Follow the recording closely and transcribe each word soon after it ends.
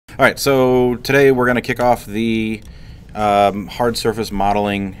All right, so today we're going to kick off the hard surface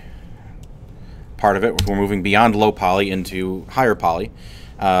modeling part of it. We're moving beyond low poly into higher poly.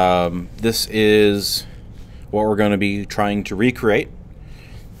 This is what we're going to be trying to recreate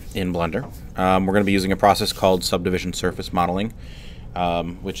in Blender. We're going to be using a process called subdivision surface modeling,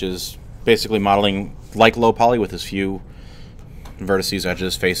 which is basically modeling like low poly with as few vertices,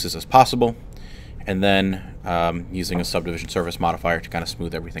 edges, faces as possible, and then using a subdivision surface modifier to kind of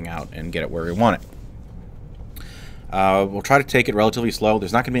smooth everything out and get it where we want it. We'll try to take it relatively slow.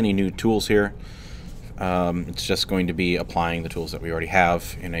 There's not going to be any new tools here. It's just going to be applying the tools that we already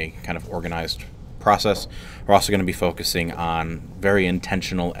have in a kind of organized process. We're also going to be focusing on very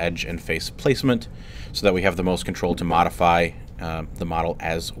intentional edge and face placement so that we have the most control to modify the model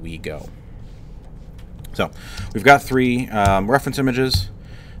as we go. So we've got three reference images.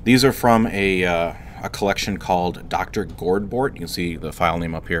 These are from a collection called Dr. Gourdbort. You can see the file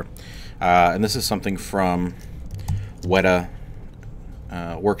name up here. And this is something from Weta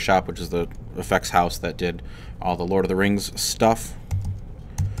Workshop, which is the effects house that did all the Lord of the Rings stuff.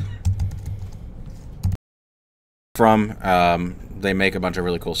 They make a bunch of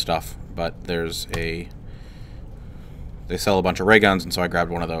really cool stuff, but they sell a bunch of ray guns, and so I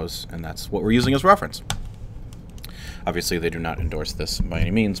grabbed one of those, and that's what we're using as reference. Obviously, they do not endorse this by any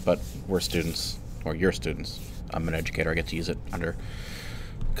means, but we're students, or you're students. I'm an educator. I get to use it under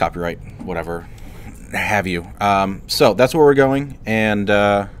copyright, whatever have you. So that's where we're going, and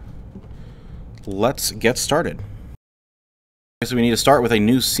let's get started. So we need to start with a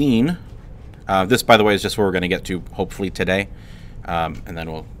new scene. This, by the way, is just where we're going to get to, hopefully, today, and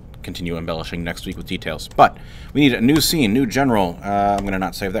then we'll continue embellishing next week with details. But we need a new scene, new general. I'm going to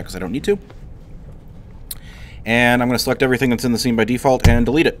not save that because I don't need to. And I'm going to select everything that's in the scene by default and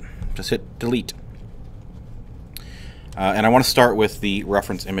delete it. Just hit delete. And I want to start with the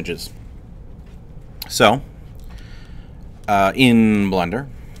reference images. So, in Blender,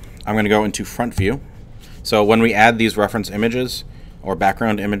 I'm going to go into front view. So when we add these reference images or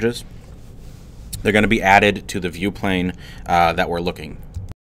background images, they're going to be added to the view plane that we're looking.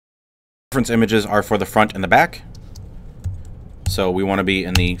 Reference images are for the front and the back. So we want to be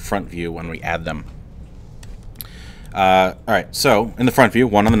in the front view when we add them. All right, so in the front view,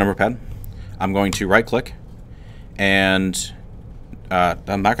 one on the number pad, I'm going to right click and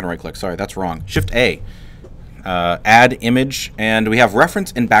I'm not going to right click, sorry, that's wrong. Shift A, add image, and we have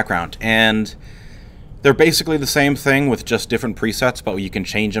reference and background, and they're basically the same thing with just different presets, but you can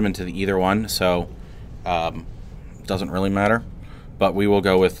change them into either one, so it doesn't really matter. But we will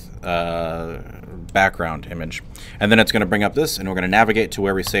go with background image, and then it's going to bring up this, and we're going to navigate to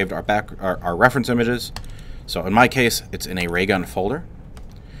where we saved our reference images. So in my case, it's in a Raygun folder,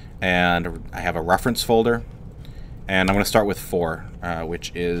 and I have a reference folder, and I'm going to start with 4,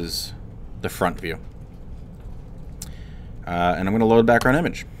 which is the front view. And I'm going to load background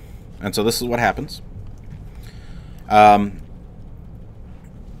image. And so this is what happens.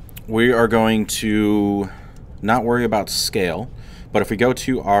 We are going to not worry about scale, but if we go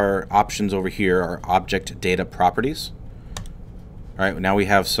to our options over here, our object data properties, all right, now we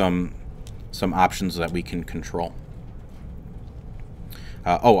have some options that we can control.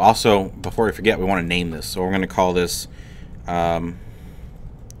 Oh, also, before we forget, we want to name this. So we're going to call this ref_front.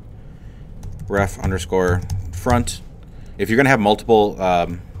 If you're going to have multiple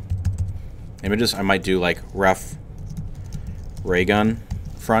images, I might do like ref raygun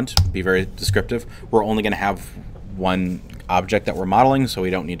front, be very descriptive. We're only going to have one object that we're modeling, so we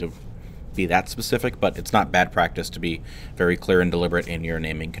don't need to be that specific, but it's not bad practice to be very clear and deliberate in your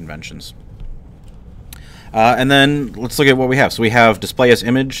naming conventions. And then let's look at what we have. So we have display as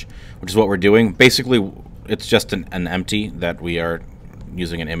image, which is what we're doing. Basically, it's just an empty that we are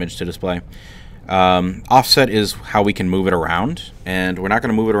using an image to display. Offset is how we can move it around, and we're not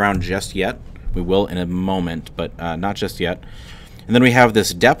going to move it around just yet. We will in a moment, but not just yet. And then we have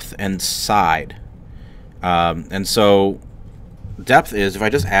this depth and side. And so depth is, if I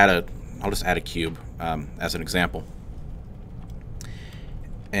just add I'll just add a cube as an example.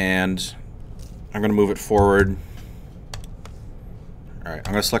 And I'm going to move it forward. All right,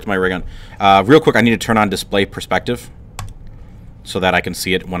 I'm going to select my ray gun. Real quick, I need to turn on display perspective so that I can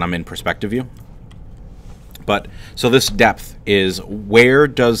see it when I'm in perspective view. But so this depth is, where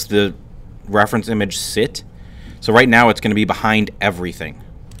does the reference image sit? So right now it's going to be behind everything.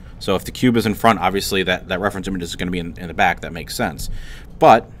 So if the cube is in front, obviously that reference image is going to be in the back. That makes sense.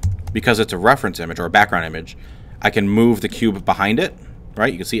 But because it's a reference image or a background image, I can move the cube behind it.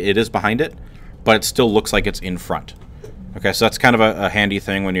 Right? You can see it is behind it, but it still looks like it's in front. Okay, so that's kind of a handy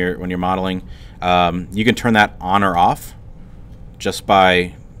thing when you're modeling. You can turn that on or off just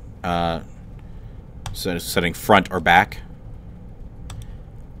by so setting front or back,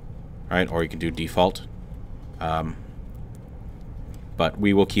 right? Or you can do default. But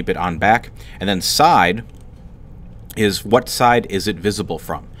we will keep it on back. And then side is what side is it visible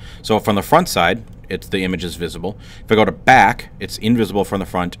from. So from the front side, the image is visible. If I go to back, it's invisible from the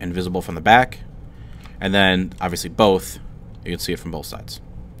front and visible from the back. And then obviously both, you can see it from both sides.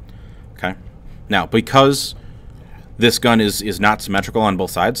 Okay. Now, because this gun is not symmetrical on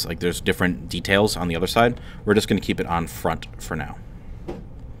both sides, like there's different details on the other side, we're just going to keep it on front for now.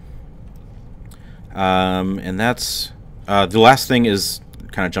 And that's the last thing is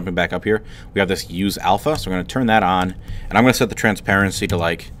kind of jumping back up here. We have this use alpha, so we're going to turn that on, and I'm going to set the transparency to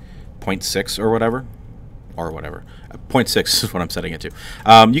like 0.6 or whatever. 0.6 is what I'm setting it to.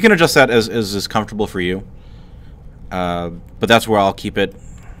 You can adjust that as is comfortable for you, but that's where I'll keep it,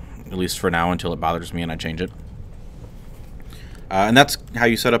 at least for now, until it bothers me and I change it. And that's how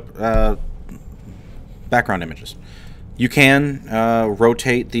you set up background images. You can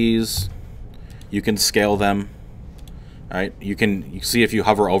rotate these. You can scale them. All right. You see if you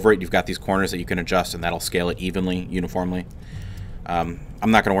hover over it, you've got these corners that you can adjust, and that'll scale it evenly, uniformly. I'm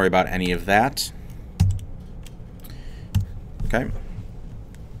not going to worry about any of that. Okay.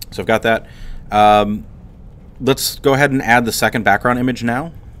 So I've got that. Let's go ahead and add the second background image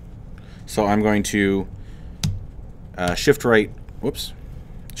now. So I'm going to Shift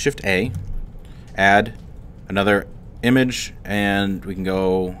A, add another image, and we can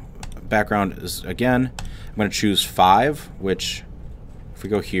go background is again. I'm going to choose 5, which if we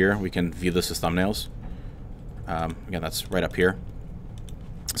go here, we can view this as thumbnails. Again, that's right up here.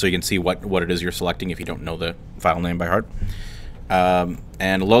 So you can see what it is you're selecting if you don't know the file name by heart.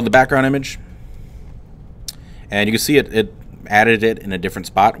 And load the background image. And you can see it added it in a different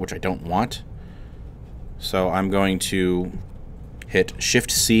spot, which I don't want. So I'm going to hit Shift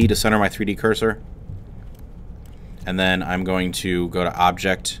C to center my 3D cursor. And then I'm going to go to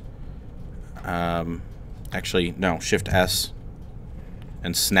Object. Actually, no, Shift S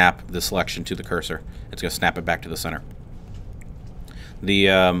and snap the selection to the cursor. It's going to snap it back to the center. The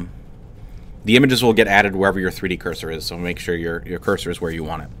images will get added wherever your 3D cursor is, so make sure your cursor is where you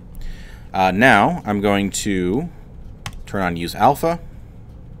want it. Now I'm going to turn on Use Alpha.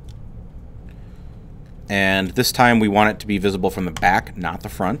 And this time we want it to be visible from the back, not the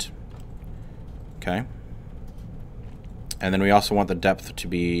front. Okay. And then we also want the depth to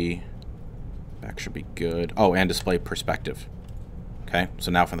be... Back should be good. Oh, and display perspective. Okay,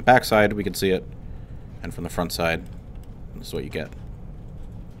 so now from the back side we can see it, and from the front side, this is what you get.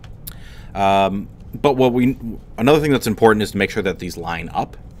 But another thing that's important is to make sure that these line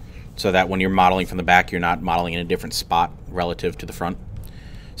up, so that when you're modeling from the back, you're not modeling in a different spot relative to the front.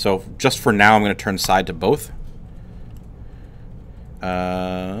 So just for now, I'm going to turn side to both.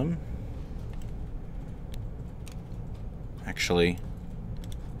 Actually,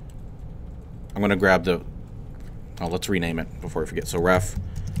 I'm going to grab the... Oh, let's rename it before I forget. So ref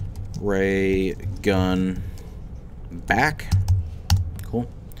ray gun back. Cool.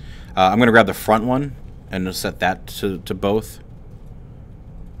 I'm going to grab the front one and just set that to both.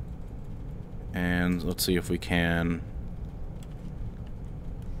 And let's see if we can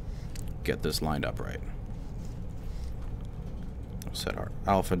get this lined up right. We'll set our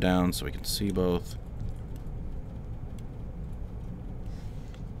alpha down so we can see both.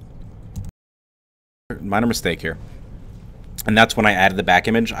 Minor mistake here. And that's when I added the back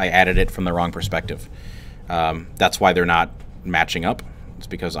image. I added it from the wrong perspective. That's why they're not matching up. It's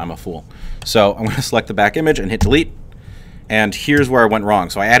because I'm a fool. So I'm going to select the back image and hit delete. And here's where I went wrong.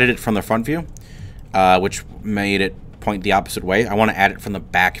 So I added it from the front view, which made it point the opposite way. I want to add it from the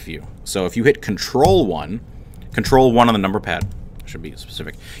back view. So if you hit Control 1 on the number pad, should be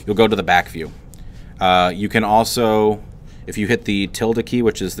specific, you'll go to the back view. You can also, if you hit the tilde key,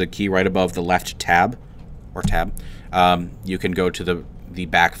 which is the key right above the left tab, you can go to the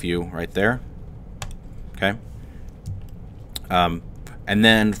back view right there. Okay. And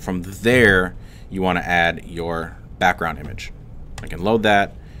then from there, you want to add your background image. I can load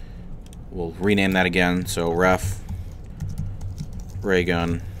that. We'll rename that again. So ref ray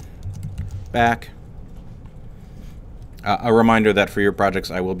gun back. A reminder that for your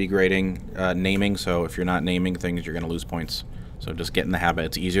projects, I will be grading naming. So if you're not naming things, you're going to lose points. So just get in the habit.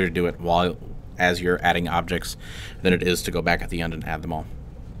 It's easier to do it as you're adding objects than it is to go back at the end and add them all.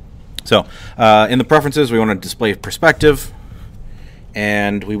 So in the preferences, we want to display perspective,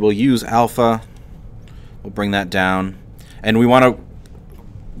 and we will use alpha. We'll bring that down, and we want to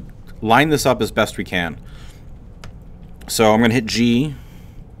line this up as best we can. So I'm going to hit G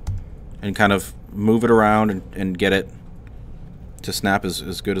and kind of move it around and get it to snap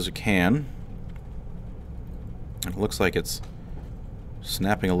as good as it can. It looks like it's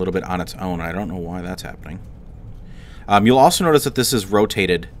snapping a little bit on its own. I don't know why that's happening. You'll also notice that this is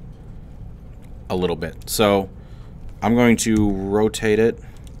rotated a little bit. So I'm going to rotate it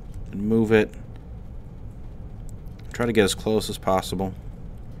and move it. Try to get as close as possible.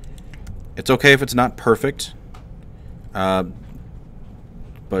 It's okay if it's not perfect, but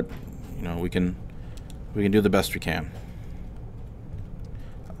you know, we can do the best we can.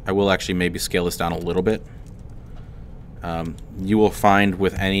 I will actually maybe scale this down a little bit. You will find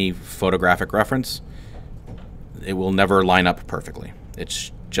with any photographic reference, it will never line up perfectly.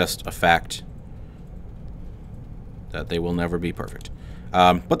 It's just a fact that they will never be perfect.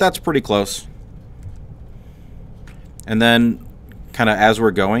 But that's pretty close. And then, kind of as we're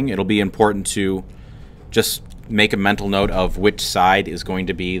going, it'll be important to just make a mental note of which side is going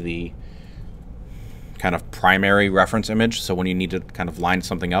to be the kind of primary reference image. So when you need to kind of line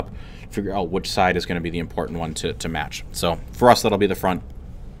something up, figure out which side is going to be the important one to match. So for us, that'll be the front.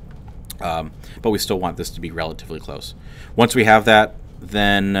 But we still want this to be relatively close. Once we have that,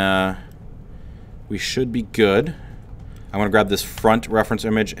 then we should be good. I'm going to grab this front reference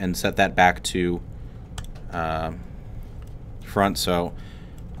image and set that back to front, so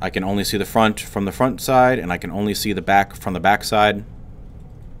I can only see the front from the front side, and I can only see the back from the back side.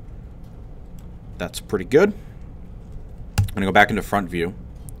 That's pretty good. I'm going to go back into front view.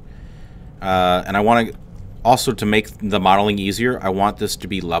 And I want to also, to make the modeling easier, I want this to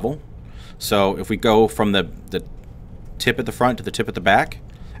be level. So if we go from the tip at the front to the tip at the back,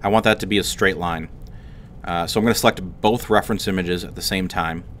 I want that to be a straight line. So I'm going to select both reference images at the same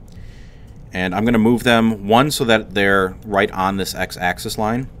time. And I'm going to move them, one, so that they're right on this x-axis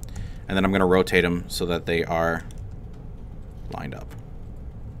line. And then I'm going to rotate them so that they are lined up.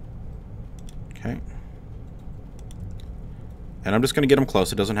 Okay. And I'm just going to get them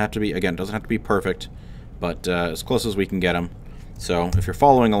close. It doesn't have to be, again, it doesn't have to be perfect, but as close as we can get them. So if you're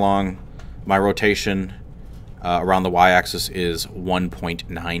following along, my rotation around the y-axis is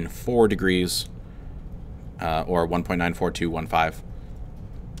 1.94 degrees, or 1.94215.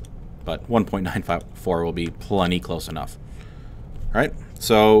 But 1.954 will be plenty close enough. All right,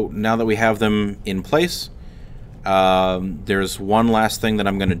 so now that we have them in place, there's one last thing that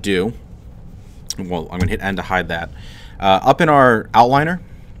I'm going to do. Well, I'm going to hit N to hide that. Up in our outliner,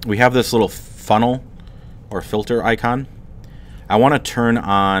 we have this little funnel or filter icon. I want to turn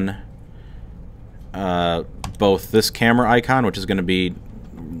on both this camera icon, which is going to be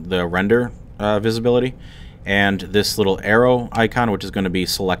the render visibility, and this little arrow icon, which is going to be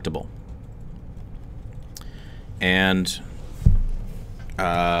selectable. And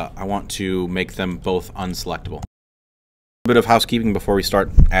I want to make them both unselectable. A bit of housekeeping before we start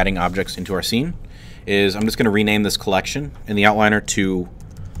adding objects into our scene is I'm just going to rename this collection in the outliner to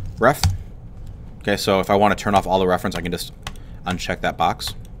ref. Okay, so if I want to turn off all the reference, I can just uncheck that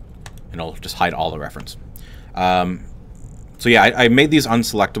box and it'll just hide all the reference. So yeah, I made these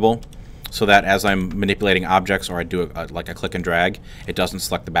unselectable so that as I'm manipulating objects or I do like a click and drag, it doesn't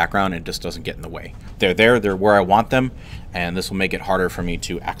select the background, it just doesn't get in the way. They're there, they're where I want them, and this will make it harder for me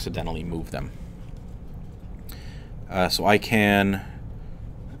to accidentally move them. So I can,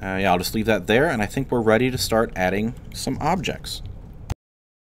 yeah, I'll just leave that there, and I think we're ready to start adding some objects.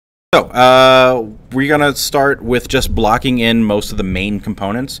 So, we're going to start with just blocking in most of the main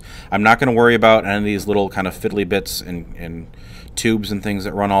components. I'm not going to worry about any of these little kind of fiddly bits and tubes and things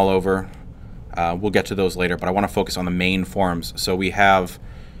that run all over. We'll get to those later, but I want to focus on the main forms. So we've got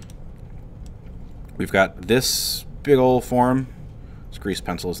this big old form. This grease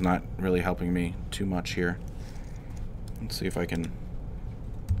pencil is not really helping me too much here. Let's see if I can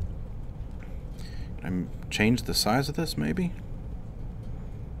change the size of this, maybe?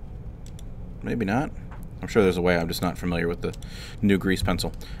 Maybe not. I'm sure there's a way, I'm just not familiar with the new grease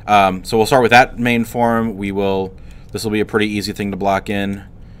pencil. So we'll start with that main form. This will be a pretty easy thing to block in.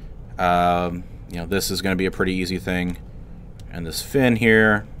 You know, this is going to be a pretty easy thing. And this fin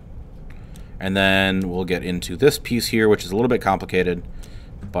here. And then we'll get into this piece here, which is a little bit complicated,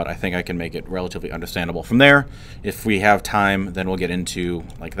 but I think I can make it relatively understandable. From there, if we have time, then we'll get into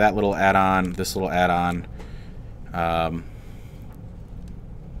like that little add-on, this little add-on.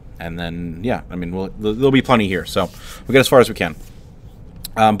 And then, yeah, I mean, there'll be plenty here, so we'll get as far as we can.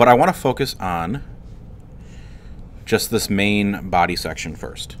 But I want to focus on just this main body section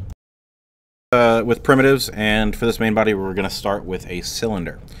first. With primitives, and for this main body, we're going to start with a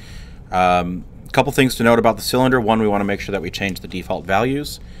cylinder. A couple things to note about the cylinder. One, we want to make sure that we change the default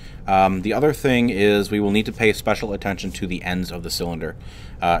values. The other thing is we will need to pay special attention to the ends of the cylinder.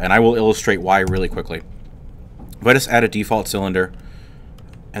 And I will illustrate why really quickly. if I just add a default cylinder,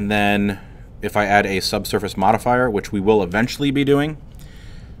 and then if I add a subsurface modifier, which we will eventually be doing,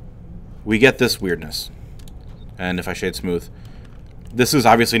 we get this weirdness. And if I shade smooth, this is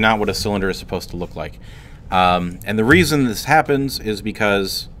obviously not what a cylinder is supposed to look like. And the reason this happens is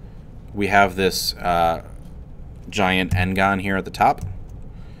because we have this giant n-gon here at the top.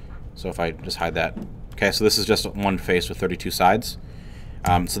 So if I just hide that. Okay, so this is just one face with 32 sides.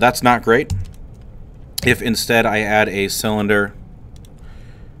 So that's not great. If instead I add a cylinder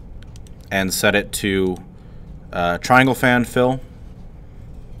and set it to triangle fan fill,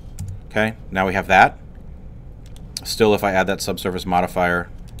 okay, now we have that. Still, if I add that subsurface modifier,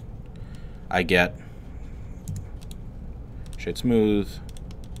 I get shade smooth.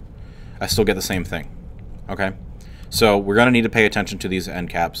 I still get the same thing. Okay, so we're going to need to pay attention to these end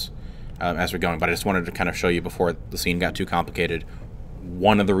caps as we're going, but I just wanted to kind of show you before the scene got too complicated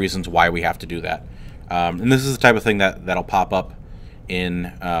one of the reasons why we have to do that. And this is the type of thing that'll pop up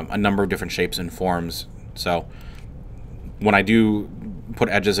in a number of different shapes and forms. So when I do put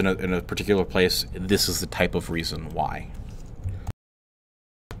edges in a particular place, this is the type of reason why.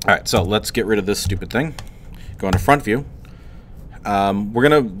 All right, so let's get rid of this stupid thing. Go into front view. We're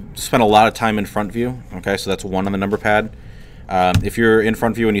going to spend a lot of time in front view. Okay, so that's 1 on the number pad. If you're in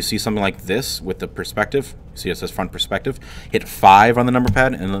front view and you see something like this with the perspective, see it says front perspective, hit 5 on the number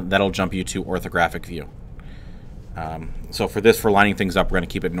pad and that'll jump you to orthographic view. So for lining things up, we're going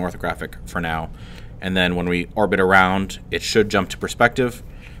to keep it in orthographic for now. And then when we orbit around, it should jump to perspective.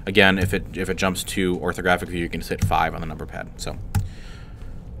 Again, if it jumps to orthographic view, you can just hit 5 on the number pad. So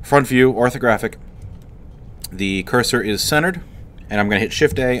front view, orthographic. The cursor is centered, and I'm going to hit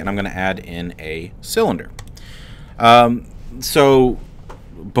Shift A, and I'm going to add in a cylinder. So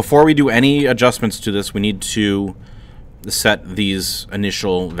before we do any adjustments to this, we need to set these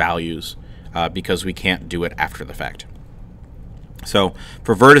initial values because we can't do it after the fact. So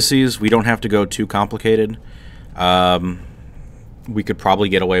for vertices, we don't have to go too complicated. We could probably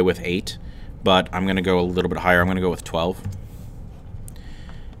get away with 8, but I'm going to go a little bit higher. I'm going to go with 12.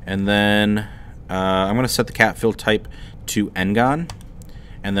 And then I'm going to set the cat fill type to n-gon,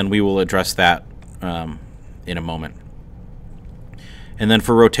 and then we will address that in a moment. And then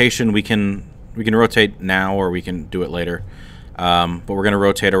for rotation, we can rotate now or we can do it later. But we're going to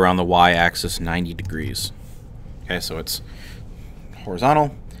rotate around the y-axis 90 degrees. Okay, so it's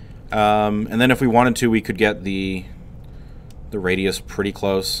horizontal. And then if we wanted to, we could get the radius pretty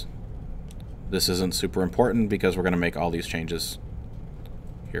close. This isn't super important because we're going to make all these changes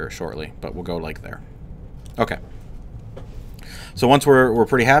here shortly, but we'll go like there. Okay. So once we're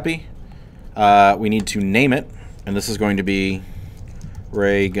pretty happy, we need to name it, and this is going to be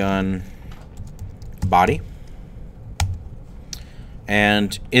ray gun body.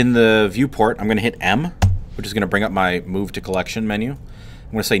 And in the viewport, I'm going to hit M, which is going to bring up my Move to Collection menu.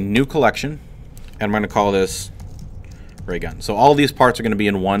 I'm going to say New Collection, and I'm going to call this ray gun. So all of these parts are going to be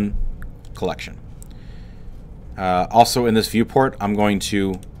in one collection. Also in this viewport, I'm going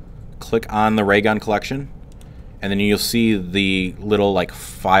to click on the ray gun collection, and then you'll see the little like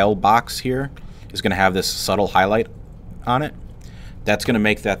file box here is going to have this subtle highlight on it. That's going to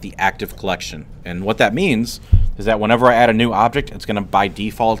make that the active collection. And what that means is that whenever I add a new object, it's going to by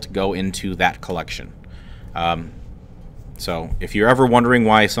default go into that collection. So if you're ever wondering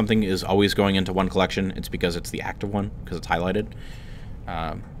why something is always going into one collection, it's because it's the active one, because it's highlighted.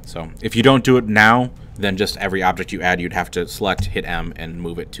 So if you don't do it now, then just every object you add, you'd have to select, hit M, and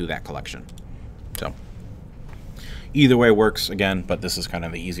move it to that collection. So either way works, again, but this is kind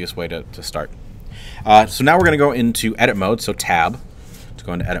of the easiest way to start. So now we're going to go into edit mode, so tab to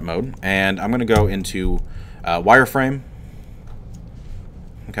go into edit mode, and I'm going to go into wireframe,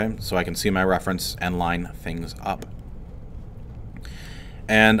 okay, so I can see my reference and line things up.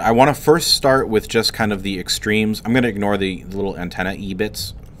 And I want to first start with just kind of the extremes. I'm going to ignore the little antenna E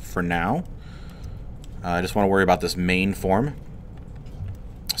bits for now. I just want to worry about this main form.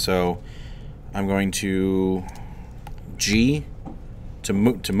 So I'm going to G to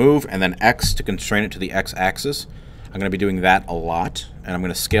move, and then X to constrain it to the X-axis. I'm going to be doing that a lot, and I'm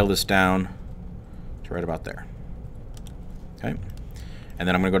going to scale this down to right about there. Okay, and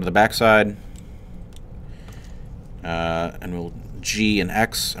then I'm going to go to the back side, and we'll G and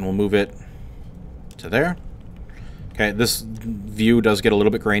X, and we'll move it to there. Okay, this view does get a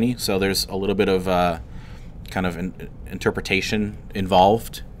little bit grainy, so there's a little bit of kind of interpretation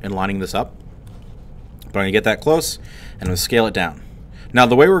involved in lining this up. But I'm going to get that close, and I'm going to scale it down. Now,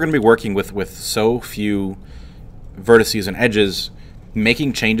 the way we're going to be working with so few vertices and edges,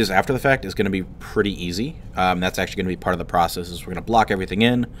 making changes after the fact is going to be pretty easy. That's actually going to be part of the process. Is we're going to block everything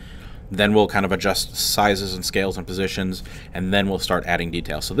in, Then we'll kind of adjust sizes and scales and positions, and then we'll start adding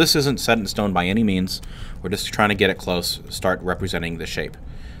details. So this isn't set in stone by any means. We're just trying to get it close, start representing the shape.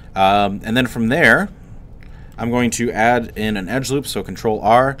 And then from there, I'm going to add in an edge loop, so Control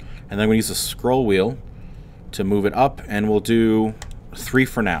R, and then I'm going to use the scroll wheel to move it up, and we'll do 3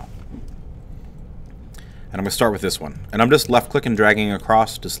 for now. And I'm going to start with this one. And I'm just left-click and dragging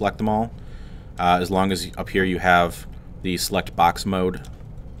across to select them all, as long as up here you have the select box mode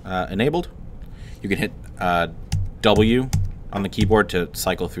enabled. You can hit W on the keyboard to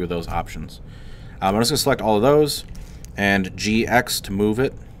cycle through those options. I'm just going to select all of those, and GX to move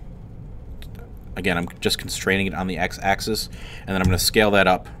it. Again, I'm just constraining it on the X-axis, and then I'm going to scale that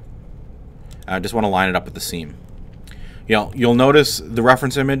up. I just want to line it up with the seam. You'll notice the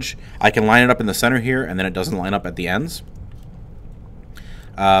reference image, I can line it up in the center here, and then it doesn't line up at the ends.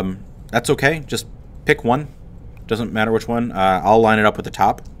 That's okay, just pick one. Doesn't matter which one. I'll line it up with the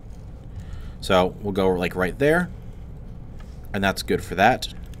top. So we'll go like right there, and that's good for that.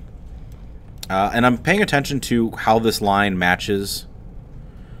 And I'm paying attention to how this line matches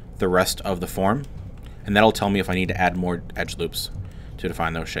the rest of the form, and that'll tell me if I need to add more edge loops to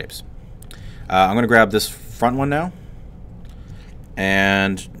define those shapes. I'm going to grab this front one now,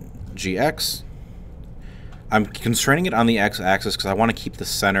 and GX. I'm constraining it on the X-axis because I want to keep the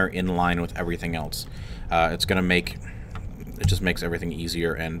center in line with everything else. It's going to make, it just makes everything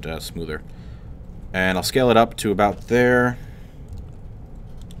easier and smoother. And I'll scale it up to about there.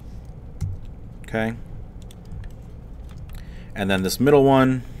 Okay. And then this middle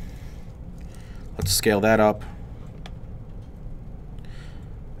one, let's scale that up.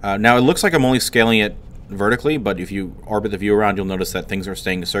 Now it looks like I'm only scaling it vertically, but if you orbit the view around, you'll notice that things are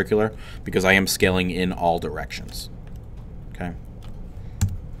staying circular because I am scaling in all directions. Okay.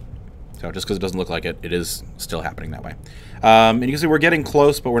 So just because it doesn't look like it, it is still happening that way. And you can see we're getting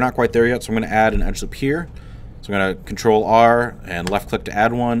close, but we're not quite there yet, so I'm going to add an edge loop here. So I'm going to Control R and left click to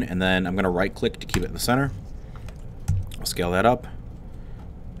add one, and then I'm going to right click to keep it in the center. I'll scale that up.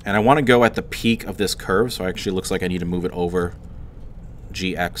 And I want to go at the peak of this curve, so it actually looks like I need to move it over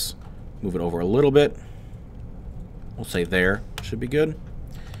GX. Move it over a little bit. We'll say there. Should be good.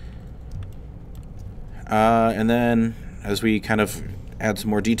 And then as we kind of add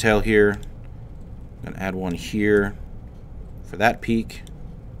some more detail here, I'm going to add one here for that peak.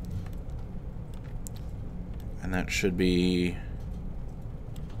 And that should be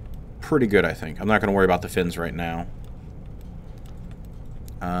pretty good, I think. I'm not going to worry about the fins right now.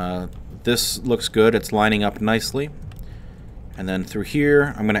 This looks good. It's lining up nicely. And then through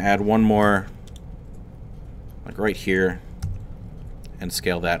here, I'm going to add one more, like right here, and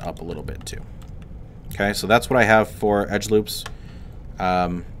scale that up a little bit too. Okay, so that's what I have for edge loops.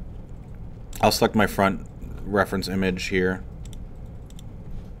 I'll select my front reference image here.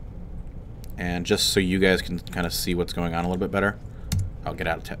 And just so you guys can kind of see what's going on a little bit better, I'll get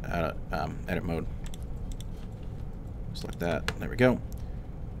out of edit mode. Select that. There we go.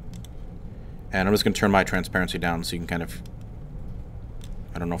 And I'm just going to turn my transparency down so you can kind of,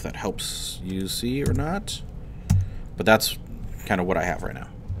 I don't know if that helps you see or not, but that's kind of what I have right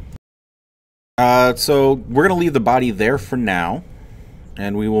now. So we're going to leave the body there for now,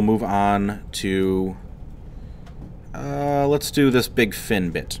 and we will move on to, let's do this big fin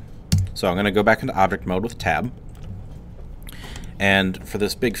bit. So I'm going to go back into object mode with tab, and for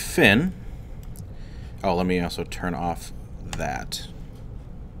this big fin, oh, let me also turn off that.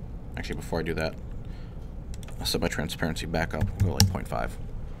 Actually, before I do that, I'll set my transparency back up. We'll go like 0.5.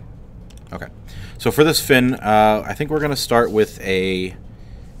 Okay. So for this fin, I think we're going to start with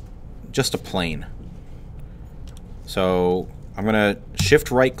just a plane. So I'm going to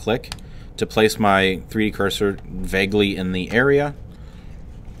shift right click to place my 3D cursor vaguely in the area,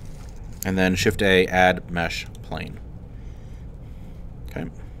 and then shift A, add mesh plane. Okay.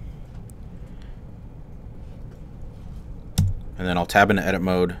 And then I'll tab into edit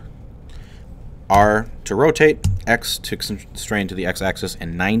mode. R to rotate, X to constrain to the X-axis,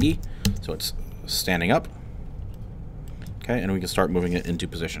 and 90, so it's standing up. Okay, and we can start moving it into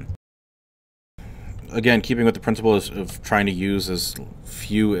position. Again, keeping with the principle of trying to use as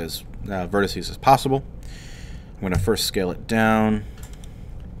few as vertices as possible. I'm going to first scale it down,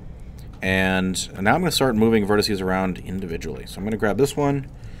 and now I'm going to start moving vertices around individually. So I'm going to grab this one,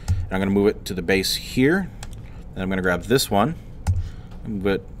 and I'm going to move it to the base here, and I'm going to grab this one.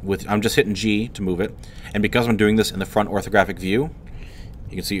 But I'm just hitting G to move it, and because I'm doing this in the front orthographic view,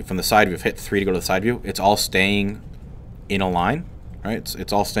 you can see from the side view, if hit 3 to go to the side view, it's all staying in a line, right?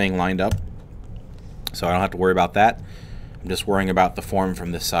 It's all staying lined up, so I don't have to worry about that. I'm just worrying about the form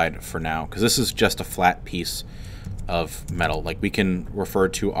from this side for now, because this is just a flat piece of metal. Like, we can refer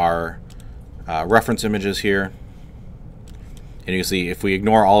to our reference images here, and you can see if we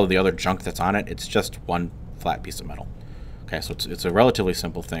ignore all of the other junk that's on it, it's just one flat piece of metal. Okay, so it's a relatively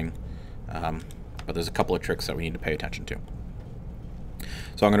simple thing, but there's a couple of tricks that we need to pay attention to.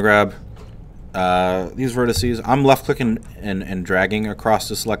 So I'm going to grab these vertices. I'm left-clicking and dragging across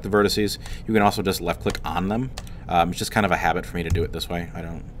to select the vertices. You can also just left-click on them. It's just kind of a habit for me to do it this way.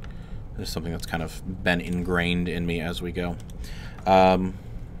 It's something that's kind of been ingrained in me as we go.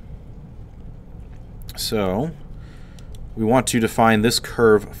 So we want to define this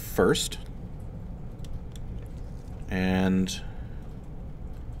curve first. And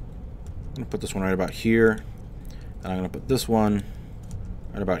I'm going to put this one right about here. And I'm going to put this one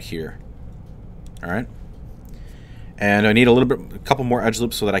right about here. All right. And I need a couple more edge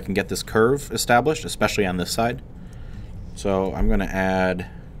loops so that I can get this curve established, especially on this side. So I'm going to add,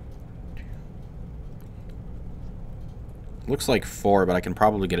 looks like 4, but I can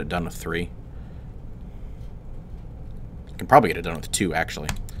probably get it done with 3. I can probably get it done with 2, actually.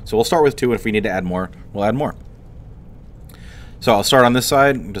 So we'll start with 2, and if we need to add more, we'll add more. So I'll start on this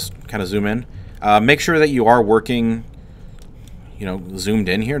side and just kind of zoom in. Make sure that you are working, zoomed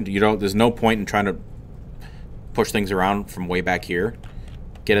in here. There's no point in trying to push things around from way back here.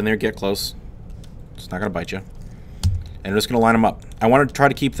 Get in there, get close. It's not going to bite you. And I'm just going to line them up. I want to try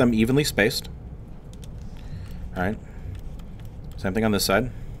to keep them evenly spaced. All right. Same thing on this side.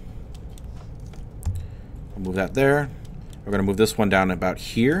 I'll move that there. We're going to move this one down about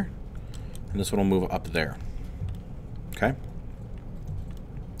here. And this one will move up there. Okay.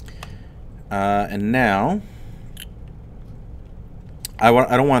 And now, I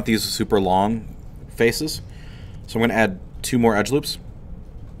don't want these super long faces. So I'm going to add 2 more edge loops.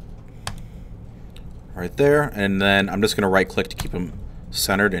 Right there. And then I'm just going to right click to keep them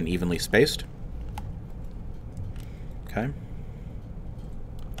centered and evenly spaced. Okay.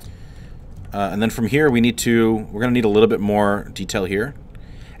 And then from here, we're going to need a little bit more detail here.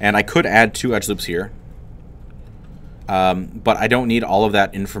 And I could add 2 edge loops here. But I don't need all of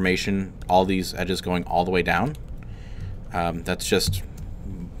that information, all these edges going all the way down. That's just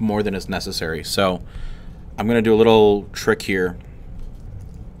more than is necessary. So I'm going to do a little trick here.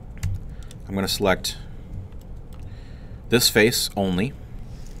 I'm going to select this face only.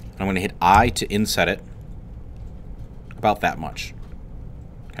 I'm going to hit I to inset it about that much.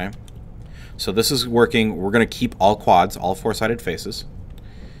 Okay. So this is working. We're going to keep all quads, all 4-sided faces.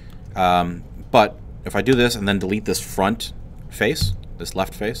 But if I do this and then delete this front face, this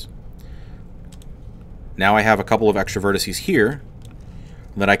left face, now I have a couple of extra vertices here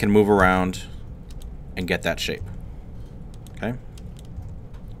that I can move around and get that shape. Okay?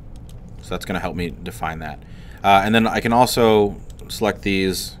 So that's going to help me define that. And then I can also select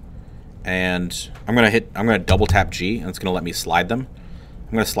these, and I'm going to double tap G, and it's going to let me slide them.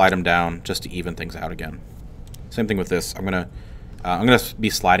 I'm going to slide them down just to even things out again. Same thing with this. I'm going to be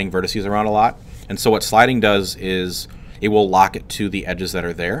sliding vertices around a lot. And so what sliding does is it will lock it to the edges that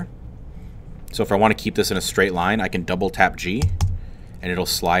are there. So if I want to keep this in a straight line, I can double tap G and it'll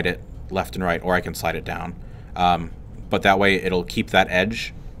slide it left and right, or I can slide it down. But that way it'll keep that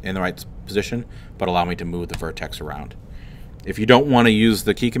edge in the right position, but allow me to move the vertex around. If you don't want to use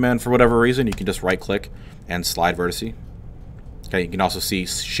the key command for whatever reason, you can just right click and slide vertice. Okay, you can also see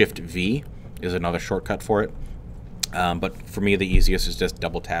Shift V is another shortcut for it. But for me, the easiest is just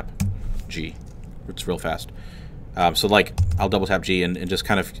double tap G. It's real fast. So like, I'll double tap G and just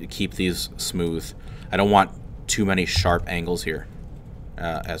kind of keep these smooth. I don't want too many sharp angles here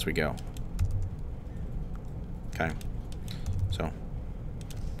as we go. Okay. So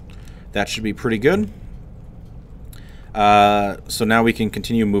that should be pretty good. So now we can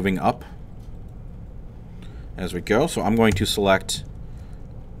continue moving up as we go. So I'm going to select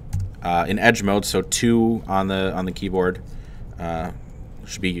in edge mode, so 2 on the keyboard.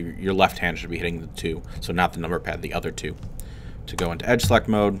 Should be your left hand should be hitting the 2, so not the number pad, the other 2. To go into edge select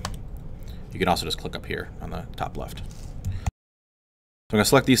mode, you can also just click up here on the top left. So I'm going to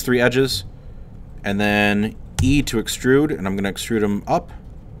select these 3 edges, and then E to extrude, and I'm going to extrude them up,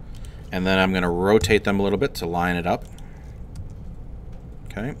 and then I'm going to rotate them a little bit to line it up.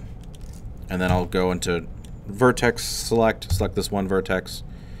 Okay, and then I'll go into vertex select this one vertex,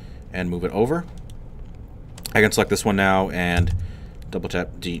 and move it over. I can select this one now and double tap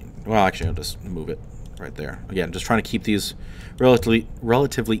D. Well, actually, I'll just move it right there. Again, just trying to keep these relatively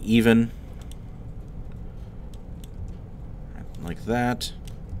even, like that.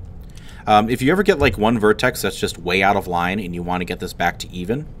 If you ever get like one vertex that's just way out of line and you want to get this back to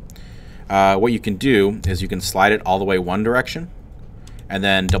even, what you can do is you can slide it all the way one direction, and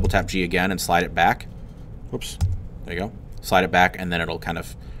then double tap G again and slide it back. Whoops. There you go. Slide it back, and then it'll kind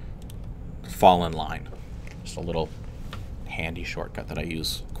of fall in line. Just a little handy shortcut that I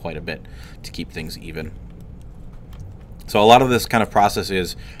use quite a bit to keep things even. So a lot of this kind of process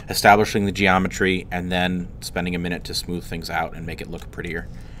is establishing the geometry and then spending a minute to smooth things out and make it look prettier.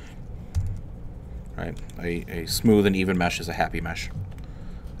 Right? A smooth and even mesh is a happy mesh.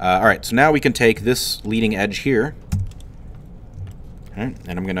 All right, so now we can take this leading edge here, right,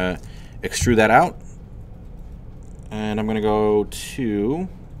 and I'm going to extrude that out, and I'm going to go to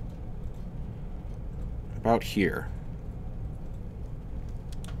about here.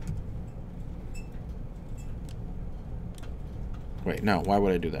 Wait, no, why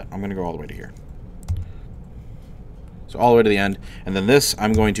would I do that? I'm going to go all the way to here. So all the way to the end. And then this,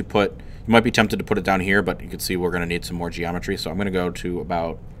 I'm going to put, you might be tempted to put it down here, but you can see we're going to need some more geometry. So I'm going to go to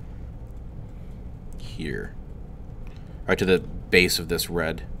about here. Right to the base of this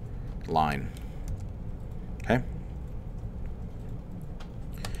red line. Okay.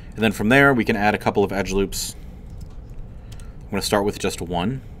 And then from there, we can add a couple of edge loops. I'm going to start with just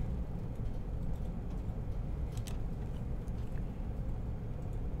one.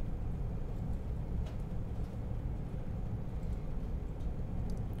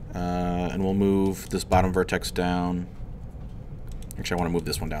 And we'll move this bottom vertex down. Actually, I want to move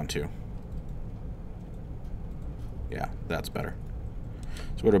this one down too. Yeah, that's better.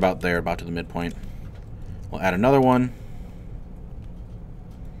 So we're about there, about to the midpoint. We'll add another one.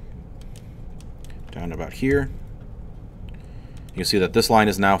 Down to about here. You can see that this line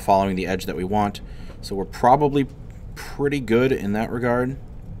is now following the edge that we want. So we're probably pretty good in that regard.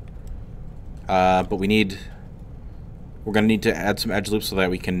 But we're going to need to add some edge loops so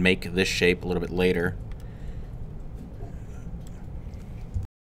that we can make this shape a little bit later.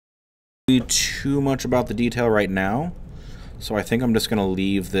 Too much about the detail right now, so I think I'm just going to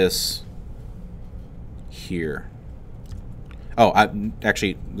leave this here. Oh,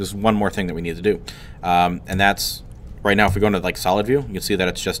 actually, there's one more thing that we need to do, and that's right now. If we go into like solid view, you can see that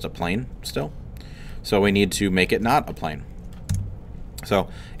it's just a plane still. So we need to make it not a plane. So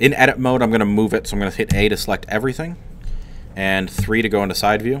in edit mode, I'm going to move it. So I'm going to hit A to select everything, and 3 to go into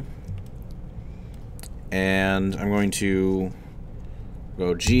side view, and I'm going to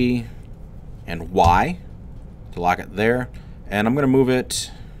go G and Y to lock it there, and I'm going to move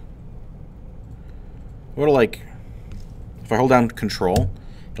it. Go to like, if I hold down Control,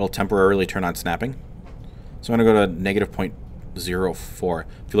 it'll temporarily turn on snapping. So I'm going to go to -0.04.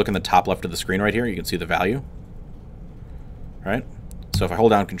 If you look in the top left of the screen right here, you can see the value. Right? So if I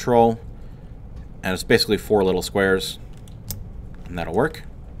hold down Control, and it's basically 4 little squares, and that'll work.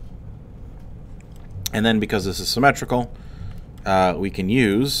 And then because this is symmetrical, we can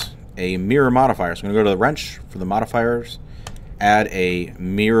use a mirror modifier. So I'm going to go to the wrench for the modifiers, add a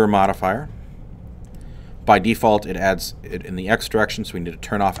mirror modifier. By default, it adds it in the X direction, so we need to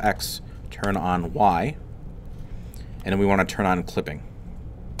turn off X, turn on Y, and then we want to turn on clipping.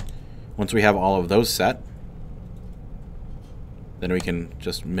 Once we have all of those set, then we can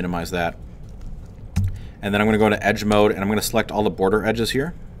just minimize that. And then I'm going to go into edge mode, and I'm going to select all the border edges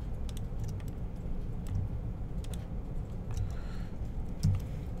here.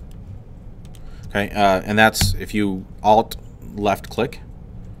 Okay, and that's if you Alt left click,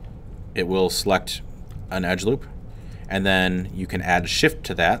 it will select an edge loop, and then you can add Shift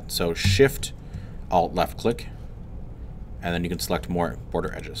to that. So Shift Alt left click, and then you can select more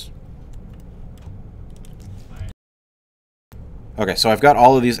border edges. Okay, so I've got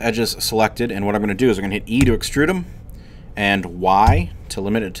all of these edges selected, and what I'm going to do is I'm going to hit E to extrude them, and Y to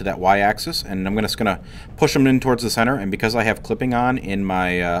limit it to that Y axis, and I'm just going to push them in towards the center, and because I have clipping on in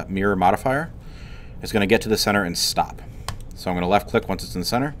my mirror modifier, it's going to get to the center and stop. So I'm going to left click once it's in the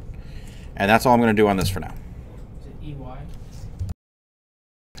center, and that's all I'm going to do on this for now. Is it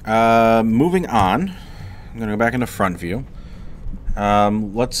EY? Moving on, I'm going to go back into front view.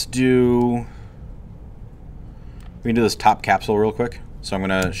 Let's do... We can do this top capsule real quick. So I'm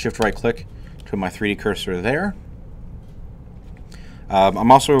going to shift right click to put my 3D cursor there.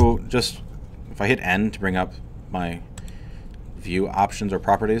 I'm also just, if I hit N to bring up my view options or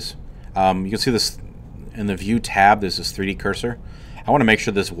properties, you can see this in the view tab, there's this 3D cursor. I want to make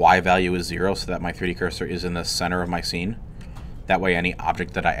sure this Y value is 0 so that my 3D cursor is in the center of my scene. That way any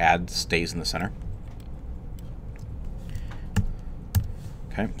object that I add stays in the center.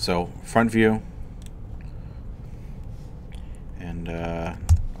 Okay, so front view. And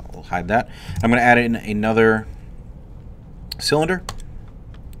I'll hide that. I'm going to add in another cylinder.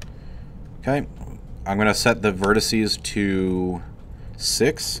 Okay, I'm going to set the vertices to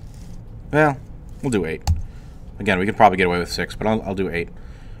 6. Well, we'll do 8. Again, we could probably get away with 6, but I'll do 8.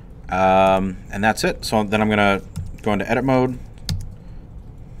 And that's it. So then I'm going to go into edit mode,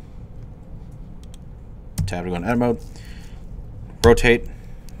 tab to go into edit mode, rotate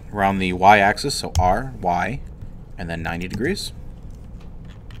around the y-axis, so R, Y, and then 90 degrees.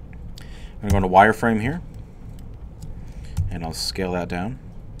 I'm going to go into wireframe here, and I'll scale that down.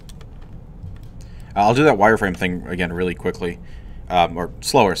 I'll do that wireframe thing again really quickly, or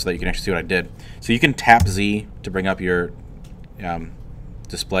slower, so that you can actually see what I did. So you can tap Z to bring up your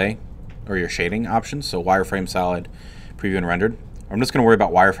display or your shading options. So wireframe, solid, preview, and rendered. I'm just going to worry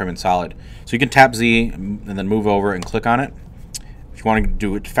about wireframe and solid. So you can tap Z and then move over and click on it. If you want to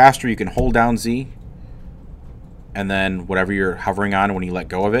do it faster, you can hold down Z, and then whatever you're hovering on, when you let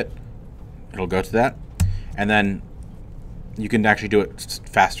go of it, it'll go to that. And then you can actually do it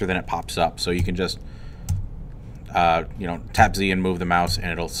faster than it pops up. So you can just tap Z and move the mouse,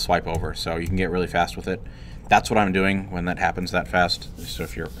 and it'll swipe over. So you can get really fast with it. That's what I'm doing when that happens that fast. So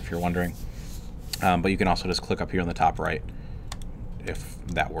if you're wondering, but you can also just click up here on the top right if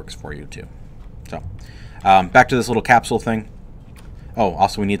that works for you too. So back to this little capsule thing. Oh,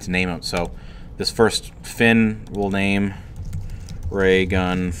 also we need to name it. So this first fin we'll name ray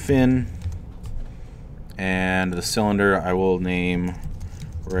gun fin, and the cylinder I will name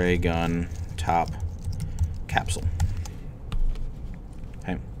ray gun top capsule.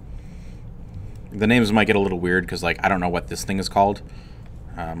 Okay. The names might get a little weird because, like, I don't know what this thing is called.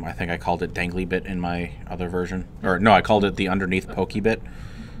 I think I called it dangly bit in my other version, or no, I called it the underneath pokey bit.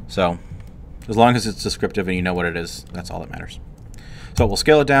 So as long as it's descriptive and you know what it is, that's all that matters. So we'll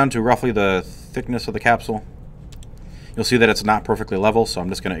scale it down to roughly the thickness of the capsule. You'll see that it's not perfectly level, so I'm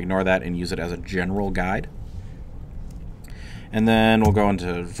just going to ignore that and use it as a general guide. And then we'll go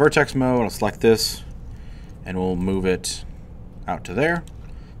into vertex mode. I'll select this, and we'll move it out to there.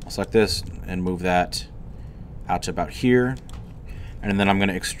 I'll select this and move that out to about here. And then I'm going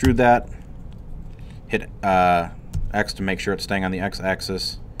to extrude that, hit X to make sure it's staying on the X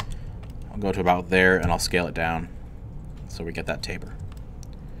axis. I'll go to about there, and I'll scale it down so we get that taper.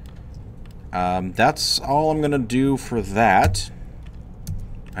 That's all I'm going to do for that.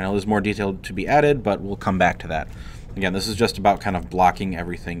 I know there's more detail to be added, but we'll come back to that. Again, this is just about kind of blocking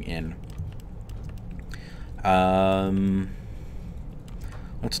everything in.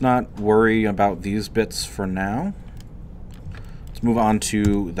 Let's not worry about these bits for now. Let's move on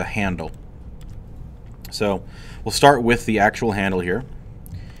to the handle. So we'll start with the actual handle here.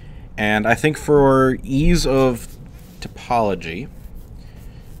 And I think for ease of topology,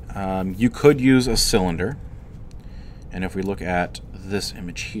 you could use a cylinder. And if we look at this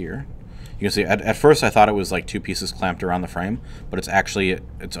image here, you can see at first I thought it was like two pieces clamped around the frame, but it's actually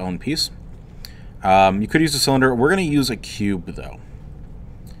its own piece. You could use a cylinder. We're going to use a cube though,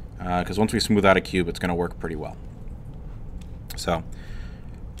 because once we smooth out a cube, it's going to work pretty well. So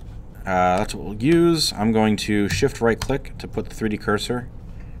that's what we'll use. I'm going to shift right click to put the 3D cursor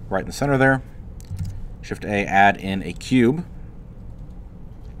right in the center there. Shift A, add in a cube.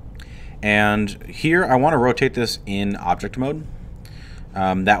 And here I want to rotate this in object mode.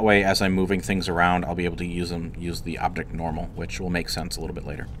 That way, as I'm moving things around, I'll be able to use the object normal, which will make sense a little bit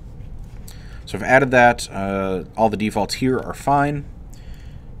later. So I've added that. All the defaults here are fine.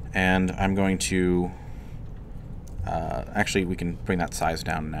 And I'm going to... actually, we can bring that size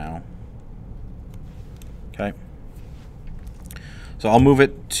down now. Okay. So I'll move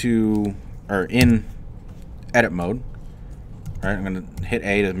it to, or in edit mode. All right, I'm going to hit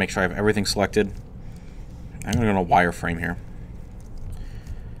A to make sure I have everything selected. I'm going to go to wireframe here.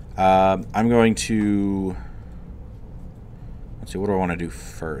 I'm going to, let's see, what do I want to do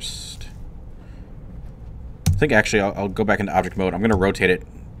first? I think actually I'll go back into object mode. I'm going to rotate it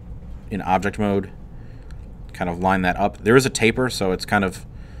in object mode, kind of line that up. There is a taper, so it's kind of,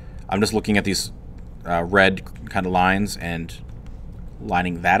 I'm just looking at these red kind of lines and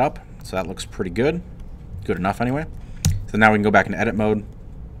lining that up. So that looks pretty good. Good enough anyway. So now we can go back into edit mode.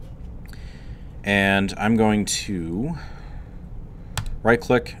 And I'm going to right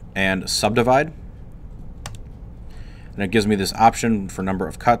click and subdivide. And it gives me this option for number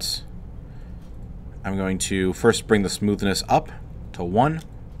of cuts. I'm going to first bring the smoothness up to 1.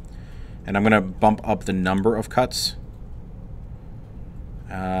 And I'm going to bump up the number of cuts.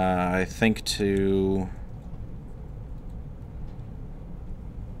 I think to...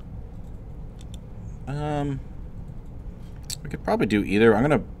 we could probably do either.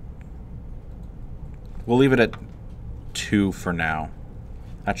 We'll leave it at 2 for now.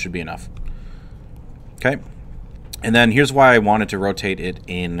 That should be enough. Okay. And then here's why I wanted to rotate it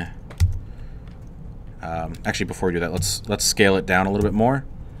in. Actually, before we do that, let's scale it down a little bit more.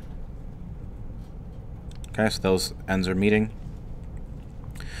 Okay, so those ends are meeting.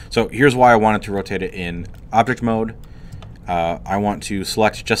 So here's why I wanted to rotate it in object mode. I want to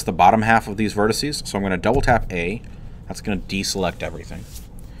select just the bottom half of these vertices. So I'm going to double tap A. That's going to deselect everything.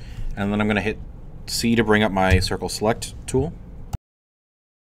 And then I'm going to hit C to bring up my circle select tool.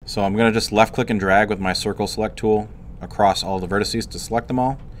 So I'm going to just left click and drag with my circle select tool across all the vertices to select them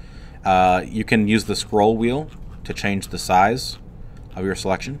all. You can use the scroll wheel to change the size of your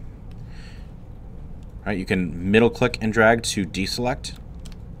selection. All right, you can middle click and drag to deselect.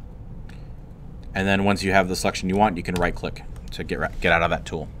 And then once you have the selection you want, you can right click to get out of that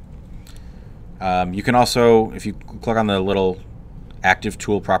tool. You can also, if you click on the little active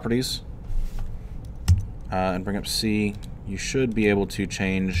tool properties and bring up C, you should be able to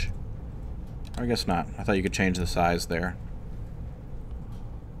change, I guess not. I thought you could change the size there.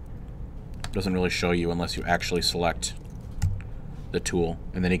 It doesn't really show you unless you actually select the tool,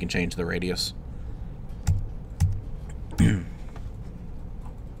 and then you can change the radius.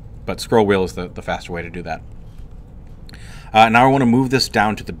 But scroll wheel is the faster way to do that. Now I want to move this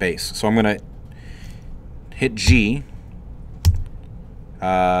down to the base. So I'm going to hit G.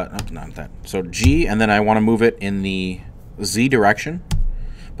 Not that. So G, and then I want to move it in the Z direction.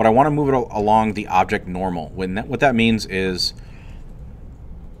 But I want to move it along the object normal. What that means is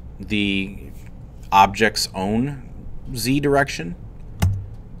the object's own Z direction.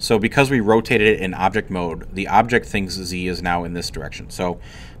 So because we rotated it in object mode, the object thinks Z is now in this direction. So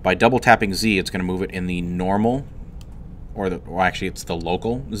by double tapping Z, it's going to move it in the normal, or actually it's the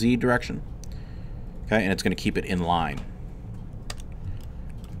local Z direction. Okay, and it's going to keep it in line.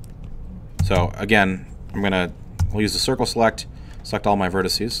 So again, I'll use the circle select all my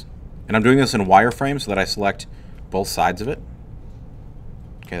vertices. And I'm doing this in wireframe so that I select both sides of it.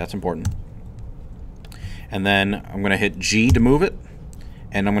 Okay, that's important. And then I'm going to hit G to move it.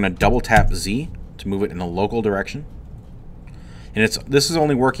 And I'm going to double tap Z to move it in the local direction. And this is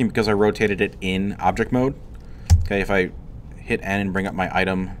only working because I rotated it in object mode. Okay, if I hit N and bring up my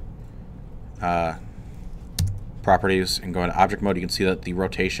item properties and go into object mode, you can see that the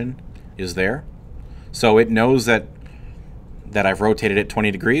rotation is there. So it knows that I've rotated it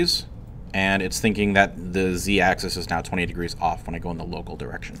 20 degrees, and it's thinking that the Z axis is now 20 degrees off when I go in the local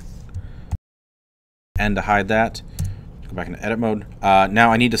direction. And to hide that, go back into edit mode.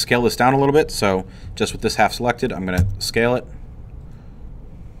 Now I need to scale this down a little bit, so just with this half selected, I'm going to scale it.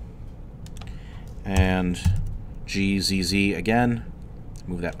 And GZZ again,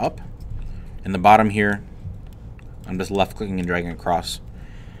 move that up. In the bottom here, I'm just left clicking and dragging across.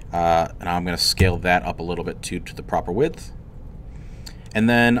 And I'm going to scale that up a little bit to the proper width. And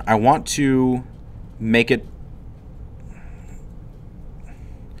then I want to make it,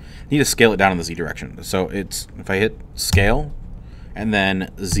 need to scale it down in the Z direction. So if I hit scale and then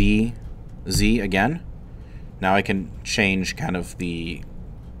Z again, now I can change kind of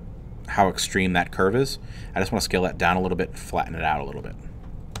how extreme that curve is. I just want to scale that down a little bit, flatten it out a little bit.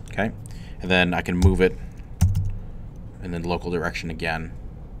 Okay, and then I can move it in the local direction again.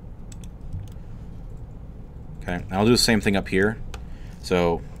 Okay, and I'll do the same thing up here.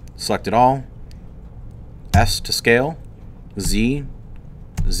 So select it all, S to scale, Z,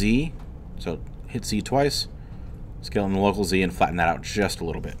 so hit Z twice, scale in the local Z and flatten that out just a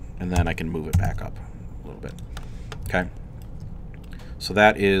little bit, and then I can move it back up a little bit. Okay, so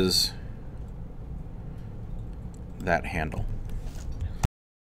that is that handle.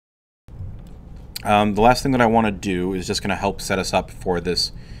 The last thing that I want to do is just going to help set us up for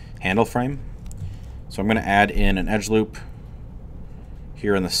this handle frame. So I'm going to add in an edge loop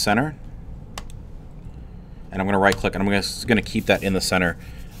here in the center, and I'm going to right click, and I'm just going to keep that in the center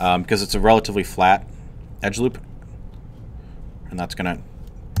because it's a relatively flat edge loop, and that's going to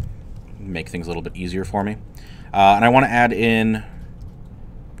make things a little bit easier for me. And I want to add in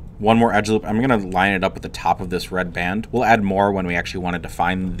one more edge loop. I'm going to line it up at the top of this red band. We'll add more when we actually want to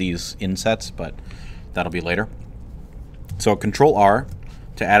define these insets, but that'll be later. So Control R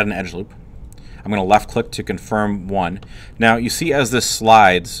to add an edge loop. I'm going to left click to confirm one. Now you see as this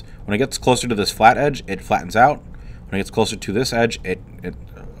slides, when it gets closer to this flat edge, it flattens out. When it gets closer to this edge, it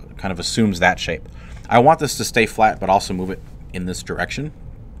kind of assumes that shape. I want this to stay flat, but also move it in this direction.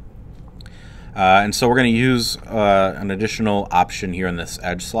 And so we're going to use an additional option here in this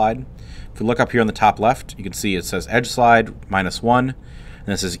edge slide. If we look up here on the top left, you can see it says edge slide -1, and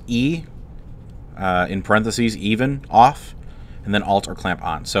this is E in parentheses, even, off, and then Alt or clamp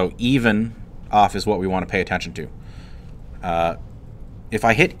on. So even off is what we want to pay attention to. If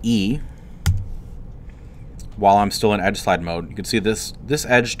I hit E while I'm still in edge slide mode, you can see this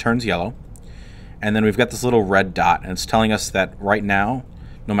edge turns yellow, and then we've got this little red dot, and it's telling us that right now,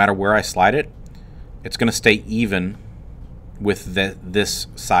 no matter where I slide it, it's going to stay even with this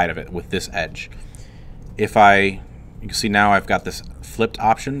side of it, with this edge. You can see now I've got this flipped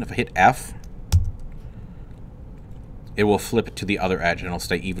option. If I hit F, it will flip to the other edge, and it'll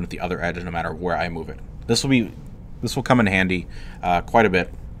stay even with the other edge no matter where I move it. This will come in handy quite a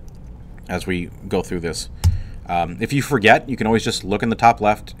bit as we go through this. If you forget, you can always just look in the top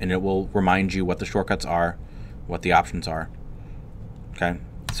left, and it will remind you what the shortcuts are, what the options are. Okay,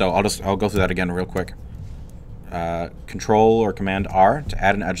 so I'll go through that again real quick. Control or Command R to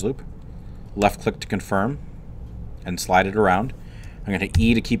add an edge loop. Left click to confirm, and slide it around. I'm going to hit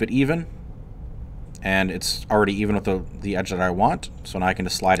E to keep it even, and it's already even with the edge that I want. So now I can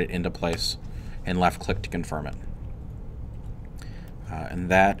just slide it into place, and left click to confirm it. And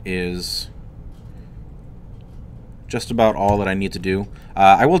that is just about all that I need to do.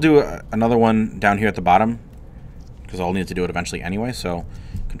 I will do another one down here at the bottom, because I'll need to do it eventually anyway. So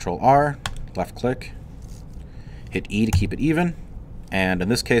Control R, left click, hit E to keep it even, and in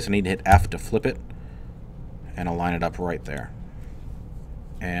this case I need to hit F to flip it, and I'll line it up right there.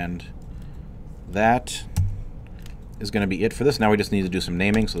 And that is going to be it for this. Now we just need to do some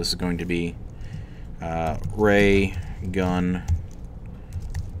naming. So this is going to be ray gun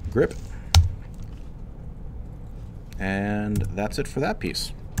grip, and that's it for that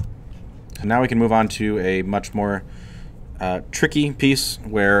piece. So now we can move on to a much more tricky piece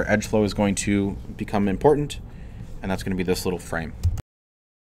where edge flow is going to become important, and that's going to be this little frame.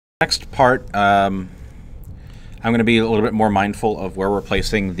 Next part, I'm going to be a little bit more mindful of where we're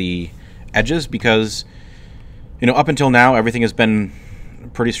placing the edges, because up until now everything has been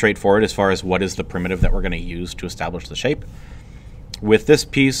pretty straightforward as far as what is the primitive that we're going to use to establish the shape. With this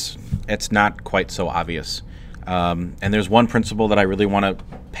piece, it's not quite so obvious. And there's one principle that I really want to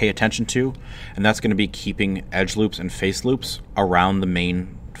pay attention to, and that's going to be keeping edge loops and face loops around the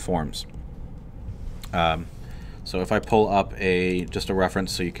main forms. So if I pull up just a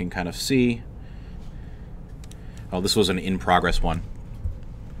reference so you can kind of see. Oh, this was an in-progress one,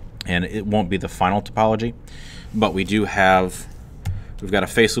 and it won't be the final topology, but we've got a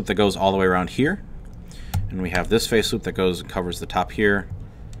face loop that goes all the way around here, and we have this face loop that goes and covers the top here.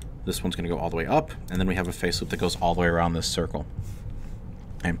 This one's going to go all the way up, and then we have a face loop that goes all the way around this circle.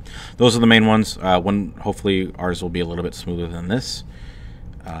 Okay. Those are the main ones. Hopefully ours will be a little bit smoother than this,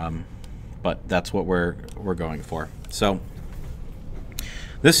 but that's what we're going for. So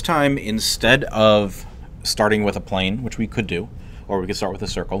this time, instead of starting with a plane, which we could do, or we could start with a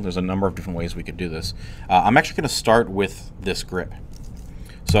circle. There's a number of different ways we could do this. I'm actually going to start with this grip.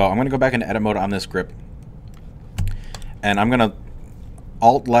 So I'm going to go back into edit mode on this grip, and I'm going to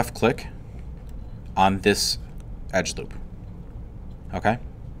Alt left click on this edge loop. Okay?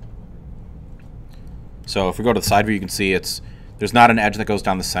 So if we go to the side view, you can see there's not an edge that goes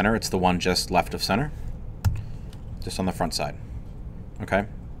down the center. It's the one just left of center, just on the front side. Okay?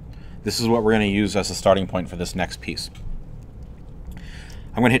 This is what we're going to use as a starting point for this next piece.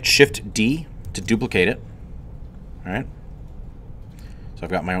 I'm going to hit Shift D to duplicate it. All right? So I've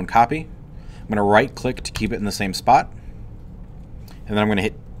got my own copy. I'm going to right click to keep it in the same spot. And then I'm going to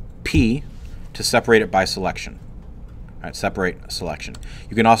hit P to separate it by selection. All right, separate selection.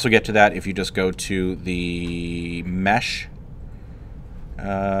 You can also get to that if you just go to the Mesh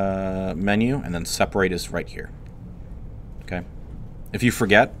menu, and then separate is right here. Okay. If you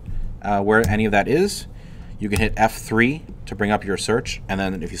forget where any of that is, you can hit F3 to bring up your search, and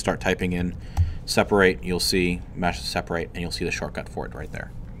then if you start typing in separate, you'll see Mesh separate, and you'll see the shortcut for it right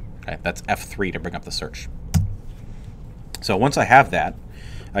there. Okay, that's F3 to bring up the search. So once I have that,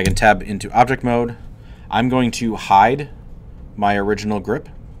 I can tab into object mode. I'm going to hide my original grip.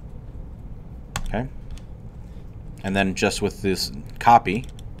 Okay. And then just with this copy,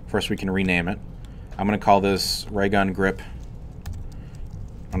 first we can rename it. I'm going to call this ray gun grip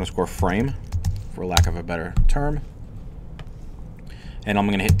underscore frame, for lack of a better term. And I'm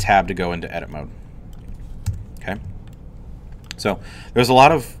going to hit tab to go into edit mode. Okay. So there's a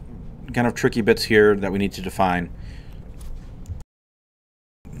lot of kind of tricky bits here that we need to define,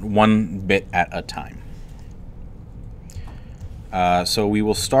 one bit at a time. So we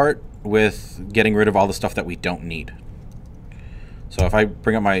will start with getting rid of all the stuff that we don't need. So if I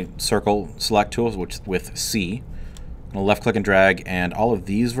bring up my circle select tools, which with C, I'm going to left click and drag, and all of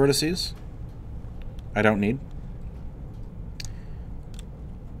these vertices I don't need.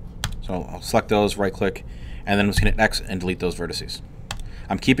 So I'll select those, right click, and then I'm just going to hit X and delete those vertices.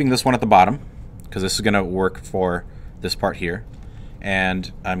 I'm keeping this one at the bottom because this is going to work for this part here,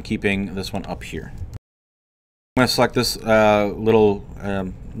 and I'm keeping this one up here. I'm going to select this little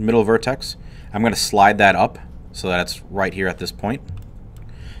middle vertex. I'm going to slide that up so that it's right here at this point.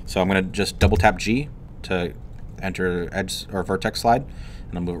 So I'm going to just double tap G to enter edge or vertex slide,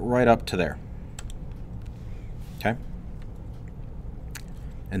 and I'll move it right up to there. Okay.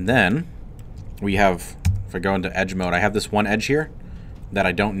 And then we have, if I go into edge mode, I have this one edge here that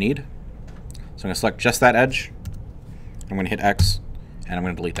I don't need. So I'm going to select just that edge. I'm going to hit X, and I'm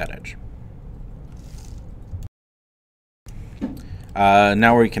going to delete that edge.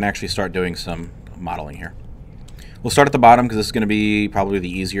 Now we can actually start doing some modeling here. We'll start at the bottom because this is going to be probably the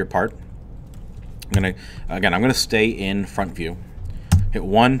easier part. I'm going to stay in front view. Hit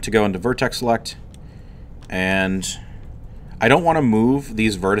 1 to go into vertex select, and I don't want to move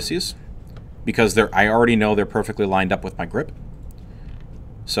these vertices because I already know they're perfectly lined up with my grip.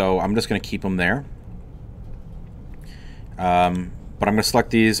 So I'm just going to keep them there. But I'm going to select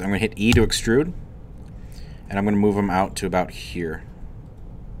these. I'm going to hit E to extrude, and I'm going to move them out to about here.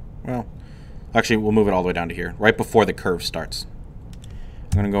 Well, actually, we'll move it all the way down to here, right before the curve starts. I'm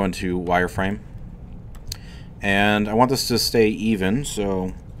going to go into wireframe, and I want this to stay even.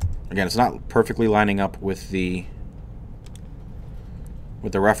 So again, it's not perfectly lining up with the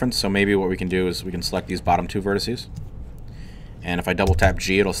reference. So maybe what we can do is we can select these bottom 2 vertices, and if I double tap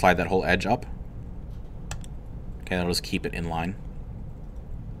G, it'll slide that whole edge up. Okay, that'll just keep it in line.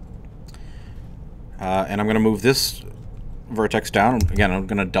 And I'm going to move this vertex down. Again, I'm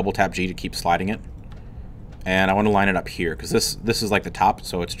going to double tap G to keep sliding it. And I want to line it up here because this is like the top,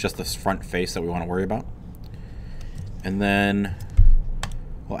 so it's just this front face that we want to worry about. And then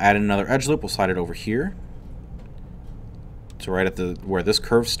we'll add in another edge loop. We'll slide it over here to right at where this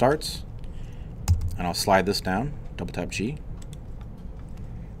curve starts. And I'll slide this down. Double tap G.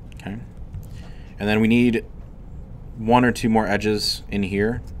 Okay. And then we need 1 or 2 more edges in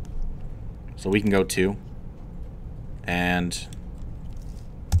here. So we can go 2, and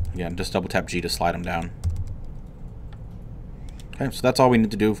again, just double tap G to slide them down. Okay, so that's all we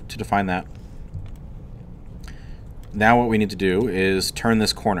need to do to define that. Now what we need to do is turn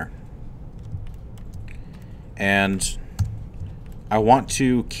this corner. And I want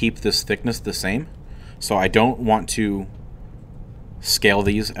to keep this thickness the same, so I don't want to scale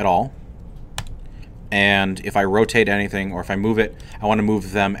these at all. And if I rotate anything or if I move it, I want to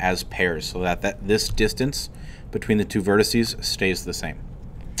move them as pairs so that this distance between the 2 vertices stays the same.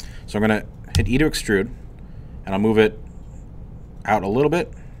 So I'm going to hit E to extrude, and I'll move it out a little bit,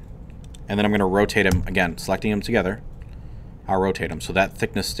 and then I'm going to rotate them again, selecting them together. I'll rotate them so that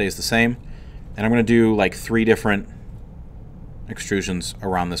thickness stays the same, and I'm going to do like 3 different extrusions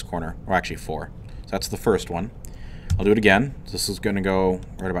around this corner, or actually 4. So that's the first one. I'll do it again. So this is going to go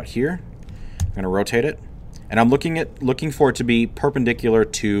right about here. I'm going to rotate it, and I'm looking for it to be perpendicular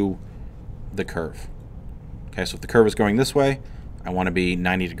to the curve. Okay, so if the curve is going this way, I want to be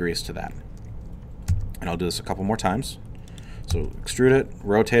 90 degrees to that. And I'll do this a couple more times. So extrude it,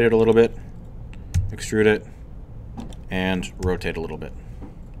 rotate it a little bit, extrude it, and rotate a little bit.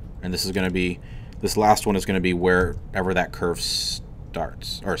 And this is going to be, this last one is going to be wherever that curve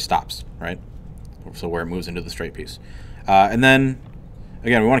starts, or stops, right? So where it moves into the straight piece. And then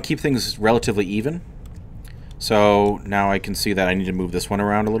again, we want to keep things relatively even. So now I can see that I need to move this one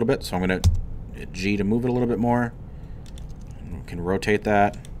around a little bit. So I'm going to hit G to move it a little bit more. We can rotate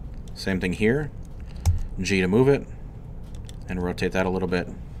that. Same thing here. G to move it. And rotate that a little bit.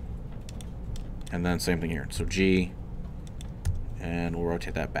 And then same thing here. So G. And we'll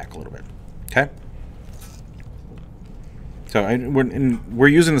rotate that back a little bit. Okay? So we're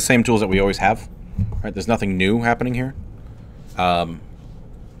using the same tools that we always have. Right? There's nothing new happening here.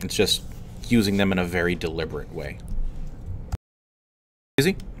 It's just using them in a very deliberate way.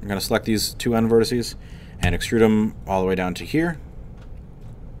 Easy. I'm going to select these 2 end vertices and extrude them all the way down to here.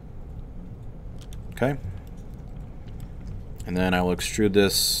 Okay. And then I will extrude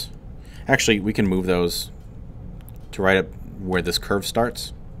this. Actually, we can move those to right up where this curve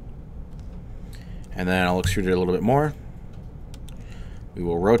starts. And then I'll extrude it a little bit more. We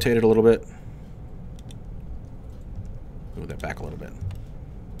will rotate it a little bit. Move that back a little bit.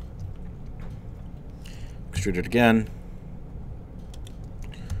 Extrude it again.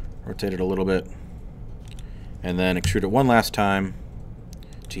 Rotate it a little bit. And then extrude it one last time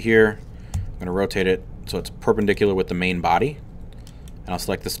to here. I'm going to rotate it so it's perpendicular with the main body. And I'll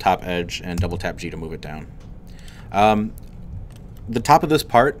select this top edge and double tap G to move it down. The top of this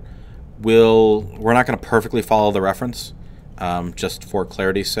part we're not going to perfectly follow the reference, just for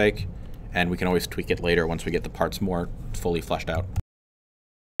clarity's sake. And we can always tweak it later once we get the parts more fully fleshed out.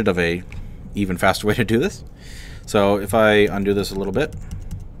 Of a even faster way to do this. So if I undo this a little bit,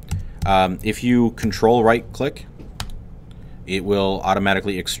 if you control right click, it will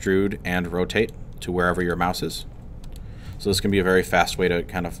automatically extrude and rotate to wherever your mouse is. So this can be a very fast way to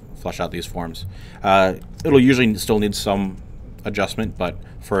kind of flesh out these forms. It'll usually still need some adjustment, but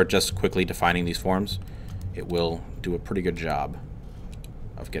for just quickly defining these forms, it will do a pretty good job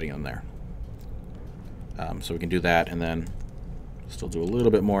of getting them there. So we can do that, and then still do a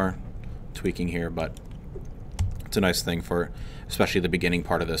little bit more tweaking here, but it's a nice thing for especially the beginning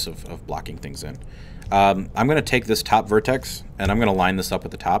part of this of blocking things in. I'm going to take this top vertex, and I'm going to line this up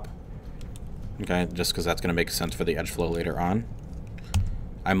at the top. Okay, just because that's going to make sense for the edge flow later on.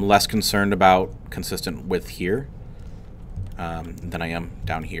 I'm less concerned about consistent width here than I am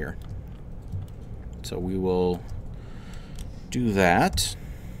down here. So we will do that.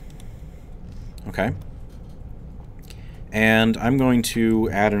 Okay. And I'm going to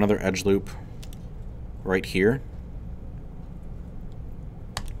add another edge loop right here.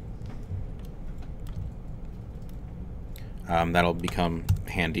 That'll become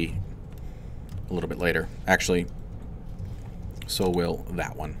handy a little bit later. Actually, so will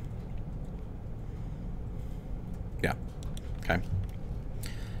that one. Yeah. Okay.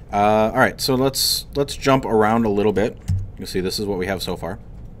 All right. So let's jump around a little bit. You see, this is what we have so far,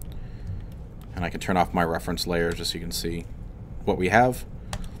 and I can turn off my reference layer just so you can see what we have.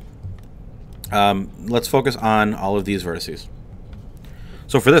 Let's focus on all of these vertices.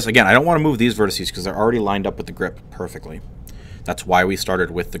 So for this, again, I don't want to move these vertices because they're already lined up with the grip perfectly. That's why we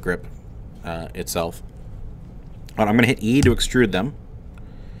started with the grip itself. But I'm going to hit E to extrude them,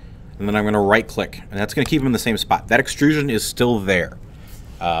 and then I'm going to right-click, and that's going to keep them in the same spot. That extrusion is still there.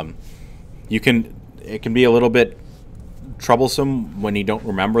 It can be a little bit troublesome when you don't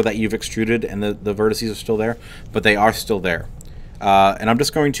remember that you've extruded and the vertices are still there, but they are still there. And I'm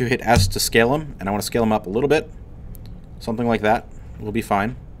just going to hit S to scale them, and I want to scale them up a little bit. Something like that will be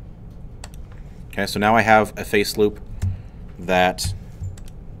fine. Okay, so now I have a face loop that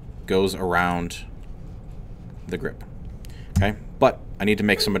goes around the grip. Okay, but I need to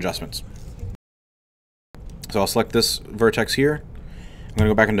make some adjustments. So I'll select this vertex here. I'm going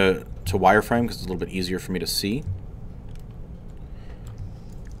to go back into wireframe because it's a little bit easier for me to see.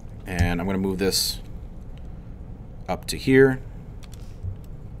 And I'm going to move this up to here.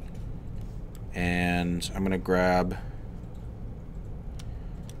 And I'm going to grab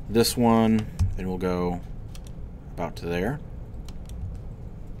this one, and we'll go about to there.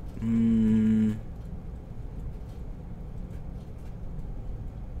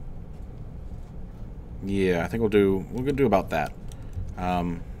 Yeah, I think we'll do about that.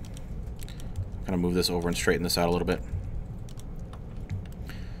 Kind of move this over and straighten this out a little bit.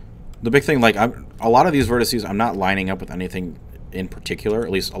 The big thing, like, a lot of these vertices, I'm not lining up with anything in particular,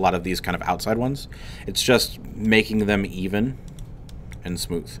 at least a lot of these kind of outside ones. It's just making them even and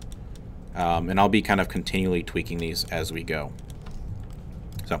smooth. And I'll be kind of continually tweaking these as we go.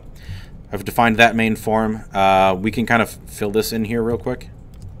 So I've defined that main form. We can kind of fill this in here real quick.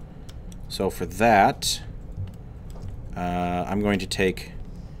 So for that, I'm going to take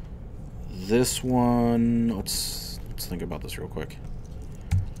this one. Let's think about this real quick.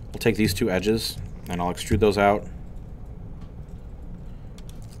 We'll take these two edges, and I'll extrude those out.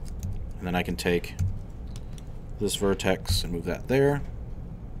 And then I can take this vertex and move that there.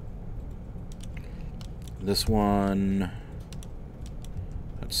 This one,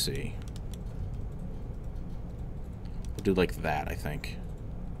 let's see. We'll do like that, I think.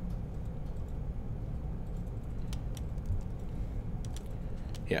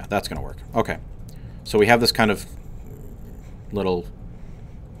 Yeah, that's going to work. Okay. So we have this kind of little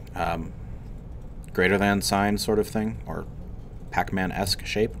greater than sign sort of thing, or Pac-Man-esque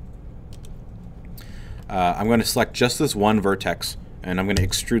shape. I'm going to select just this one vertex, and I'm going to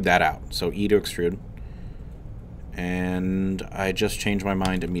extrude that out. So E to extrude. And I just changed my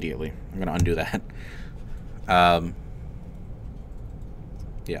mind immediately. I'm going to undo that.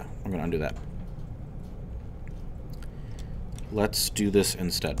 Yeah, I'm going to undo that. Let's do this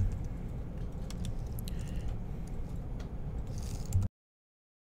instead.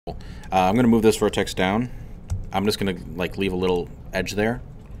 I'm going to move this vertex down. I'm just going to like leave a little edge there.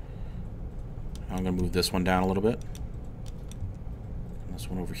 I'm going to move this one down a little bit. This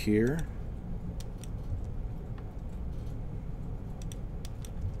one over here.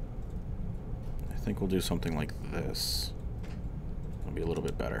 I think we'll do something like this. It'll be a little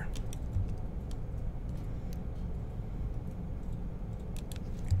bit better.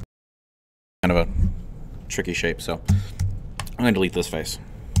 Kind of a tricky shape, so I'm going to delete this face.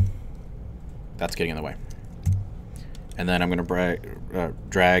 That's getting in the way. And then I'm going to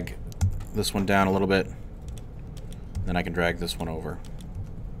drag this one down a little bit. Then I can drag this one over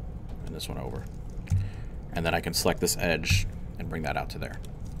and this one over. And then I can select this edge and bring that out to there.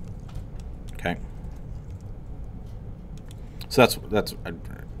 Okay. So I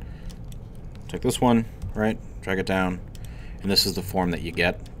take this one, right, drag it down, and this is the form that you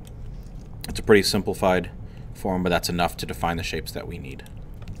get. It's a pretty simplified form, but that's enough to define the shapes that we need.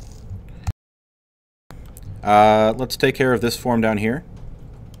 Let's take care of this form down here.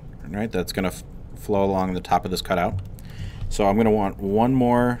 All right, that's going to flow along the top of this cutout. So I'm going to want one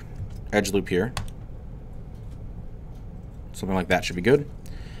more edge loop here. Something like that should be good.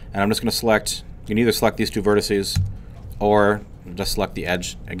 And I'm just going to select, you can either select these two vertices or just select the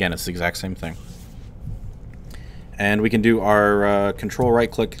edge. Again, it's the exact same thing. And we can do our control right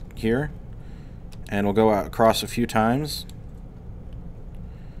click here, and we'll go across a few times.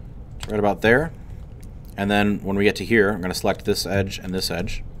 It's right about there. And then when we get to here, I'm going to select this edge and this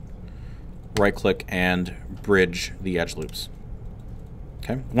edge. Right click and bridge the edge loops.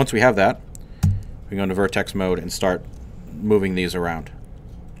 Okay. Once we have that, we go into vertex mode and start moving these around.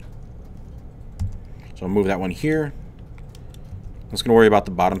 So I'll move that one here. I'm just going to worry about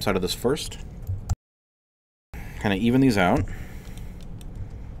the bottom side of this first. Kind of even these out.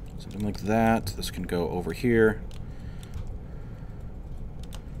 Something like that. This can go over here.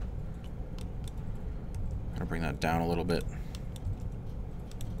 I'll bring that down a little bit.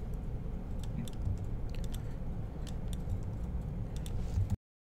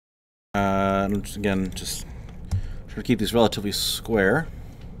 Again, just try to keep these relatively square.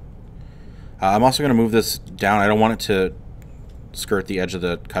 I'm also going to move this down. I don't want it to skirt the edge of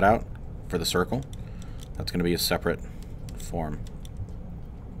the cutout for the circle. That's going to be a separate form.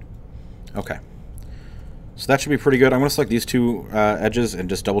 Okay. So that should be pretty good. I'm going to select these two edges and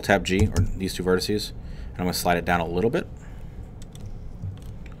just double tap G, or these two vertices. And I'm going to slide it down a little bit.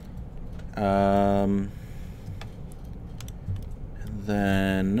 And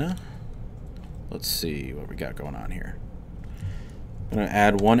then let's see what we got going on here. I'm going to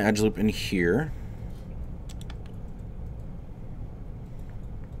add one edge loop in here.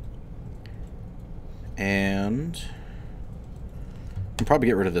 And I'll probably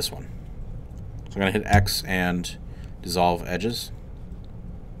get rid of this one. So I'm going to hit X and dissolve edges.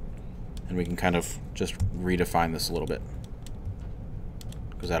 And we can kind of just redefine this a little bit.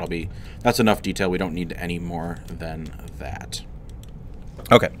 Because that's enough detail. We don't need any more than that.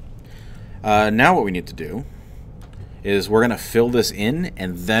 Okay. Now what we need to do is we're going to fill this in,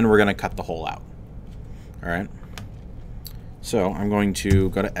 and then we're going to cut the hole out. All right. So I'm going to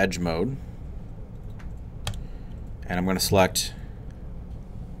go to edge mode, and I'm going to select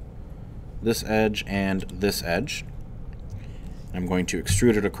this edge and this edge. I'm going to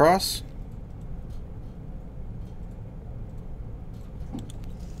extrude it across.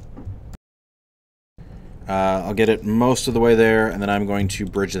 I'll get it most of the way there, and then I'm going to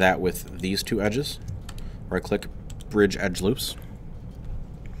bridge that with these two edges. Right click, bridge edge loops.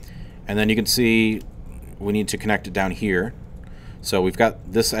 And then you can see we need to connect it down here. So we've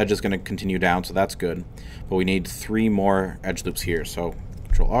got this edge is going to continue down, so that's good. But we need 3 more edge loops here. So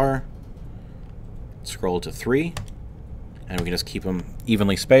Control R, scroll to 3, and we can just keep them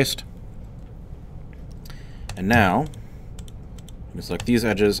evenly spaced. And now, we can select these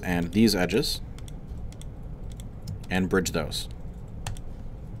edges and these edges, and bridge those.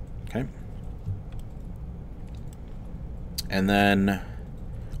 Okay. And then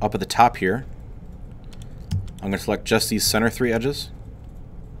up at the top here, I'm going to select just these center 3 edges.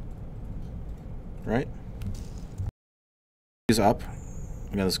 Right? These up.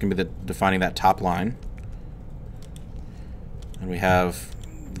 Again, this is going to be defining that top line. And we have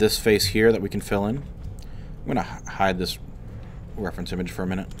this face here that we can fill in. I'm going to hide this reference image for a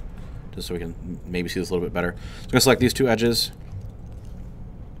minute, just so we can maybe see this a little bit better. So I'm going to select these 2 edges.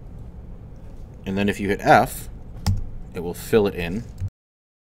 And then if you hit F, it will fill it in.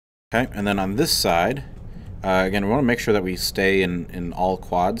 Okay, and then on this side, again, we want to make sure that we stay in all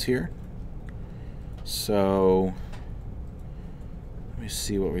quads here. So let me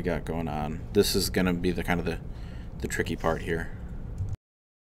see what we got going on. This is going to be the kind of the tricky part here.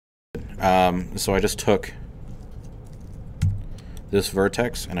 So I just took this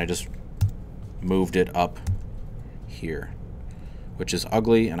vertex and I just moved it up here, which is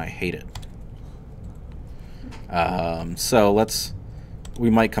ugly and I hate it. So we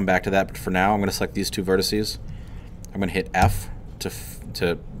might come back to that, but for now I'm going to select these 2 vertices. I'm going to hit F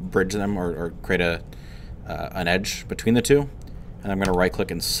to bridge them or create an edge between the 2, and I'm going to right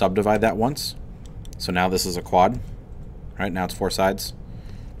click and subdivide that once. So now this is a quad. Right now it's 4 sides,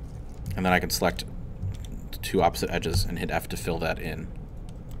 and then I can select 2 opposite edges and hit F to fill that in.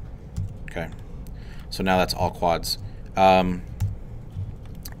 Okay, so now that's all quads. That's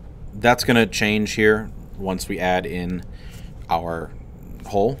going to change here once we add in our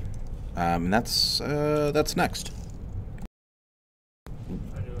hole, and that's next.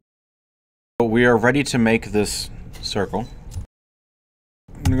 We are ready to make this circle.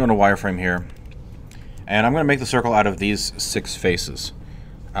 I'm going to go to wireframe here, and I'm going to make the circle out of these 6 faces.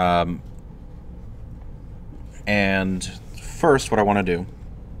 And first, what I want to do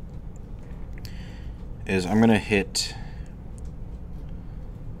is I'm going to hit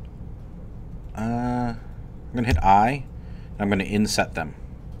I, and I'm going to inset them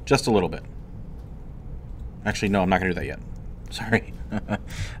just a little bit. Actually, no, I'm not going to do that yet. Sorry.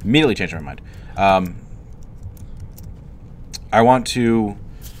 Immediately changed my mind. I'm going to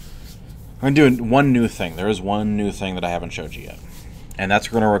do one new thing. There is one new thing that I haven't showed you yet. And that's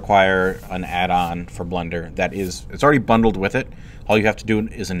going to require an add-on for Blender that is, it's already bundled with it. All you have to do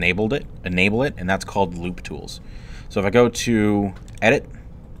is enable it, and that's called Loop Tools. So if I go to Edit,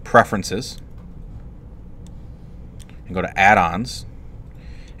 Preferences, and go to Add-ons,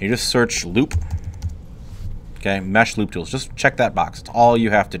 and you just search Loop, okay, Mesh Loop Tools. Just check that box. It's all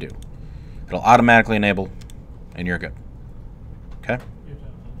you have to do. It'll automatically enable, and you're good. Okay?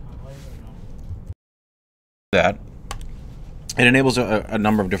 That. It enables a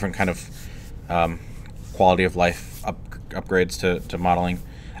number of different kind of quality of life upgrades to modeling.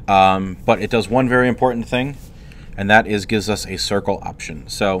 But it does one very important thing, and that is gives us a circle option.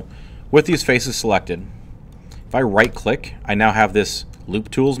 So with these faces selected, if I right-click, I now have this Loop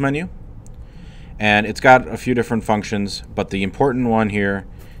Tools menu. And it's got a few different functions, but the important one here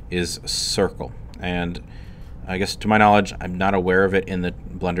is circle. And I guess to my knowledge, I'm not aware of it in the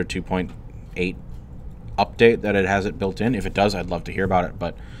Blender 2.8 update that it has it built in. If it does, I'd love to hear about it.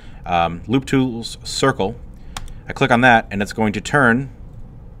 But Loop Tools Circle, I click on that, and it's going to turn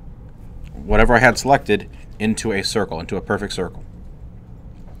whatever I had selected into a circle, into a perfect circle.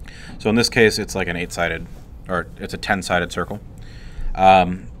 So in this case, it's like an 8-sided, or it's a 10-sided circle.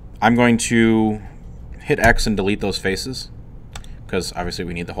 I'm going to hit X and delete those faces, because obviously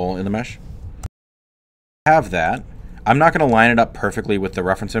we need the hole in the mesh. Have that. I'm not going to line it up perfectly with the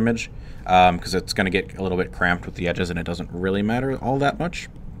reference image, because it's going to get a little bit cramped with the edges, and it doesn't really matter all that much.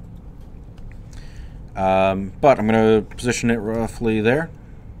 But I'm going to position it roughly there.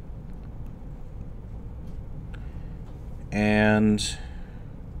 And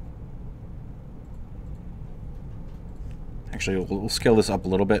actually, we'll scale this up a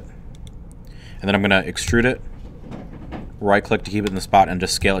little bit. And then I'm going to extrude it, right-click to keep it in the spot, and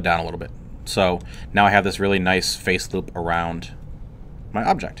just scale it down a little bit. So now I have this really nice face loop around my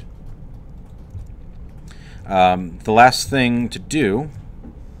object. The last thing to do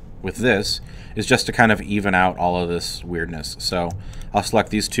with this is just to kind of even out all of this weirdness. So I'll select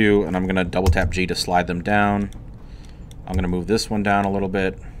these two, and I'm going to double-tap G to slide them down. I'm going to move this one down a little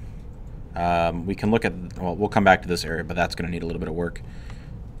bit. We can look at, well, we'll come back to this area, but that's going to need a little bit of work.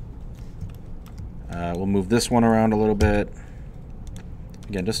 We'll move this one around a little bit.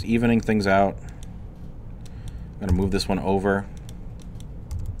 Again, just evening things out. I'm going to move this one over.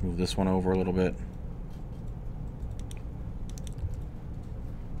 Move this one over a little bit.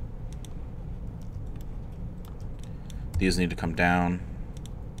 These need to come down.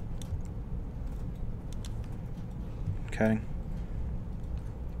 Okay.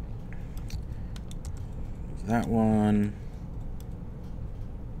 Move that one.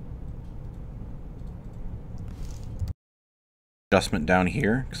 Adjustment down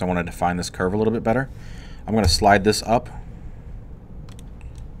here because I want to define this curve a little bit better. I'm going to slide this up.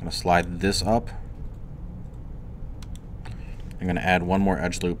 I'm going to slide this up. I'm going to add one more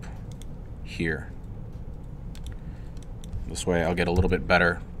edge loop here. This way I'll get a little bit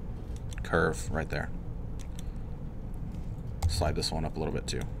better curve right there. Slide this one up a little bit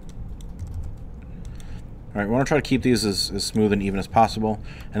too. Alright, we want to try to keep these as smooth and even as possible.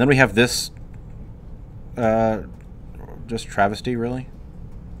 And then we have this just travesty, really.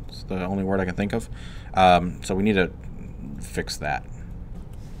 It's the only word I can think of. So we need to fix that.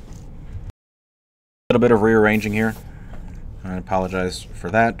 A little bit of rearranging here. I apologize for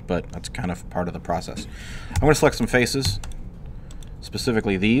that, but that's kind of part of the process. I'm going to select some faces,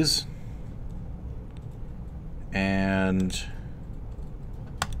 specifically these, and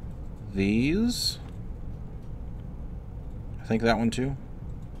these. I think that one too.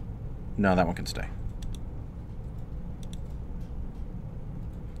 No, that one can stay.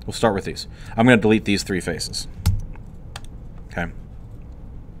 We'll start with these. I'm going to delete these 3 faces. Okay.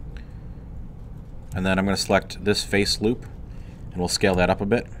 And then I'm going to select this face loop, and we'll scale that up a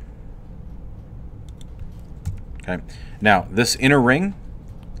bit. Okay. Now, this inner ring,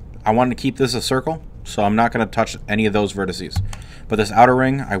 I want to keep this a circle, so I'm not going to touch any of those vertices. But this outer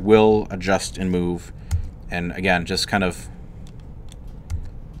ring, I will adjust and move, and again, just kind of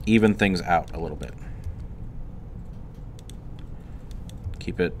even things out a little bit.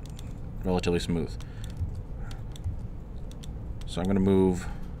 Keep it relatively smooth. So I'm going to move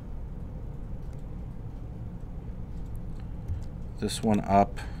this one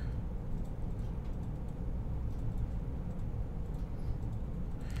up.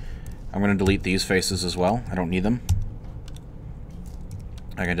 I'm going to delete these faces as well. I don't need them.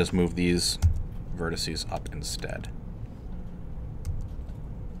 I can just move these vertices up instead.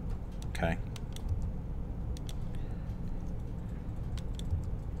 Okay.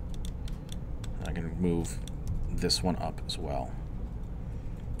 I can move this one up as well.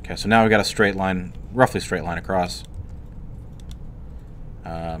 Okay, so now we've got a straight line, roughly straight line across.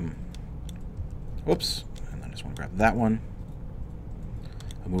 Whoops. And I just want to grab that one.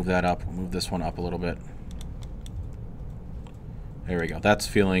 I'll move that up. We'll move this one up a little bit. There we go. That's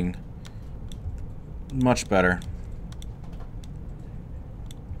feeling much better.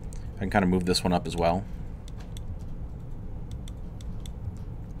 I can kind of move this one up as well.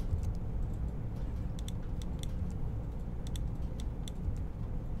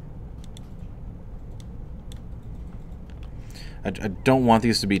 I don't want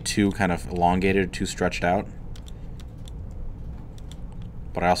these to be too kind of elongated, too stretched out.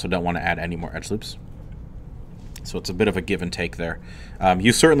 But I also don't want to add any more edge loops. So it's a bit of a give and take there.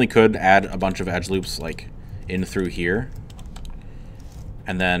 You certainly could add a bunch of edge loops like in through here.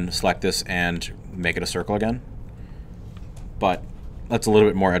 And then select this and make it a circle again. But that's a little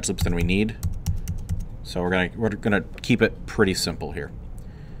bit more edge loops than we need. So we're gonna keep it pretty simple here.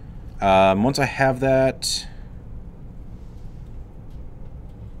 Once I have that,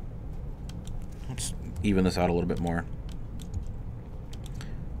 let's even this out a little bit more.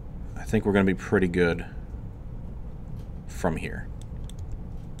 I think we're going to be pretty good from here.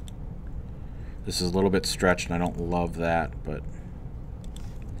 This is a little bit stretched, and I don't love that, but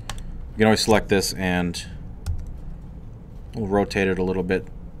you can always select this and we'll rotate it a little bit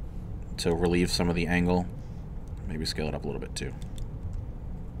to relieve some of the angle. Maybe scale it up a little bit too.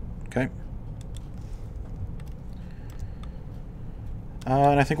 Okay.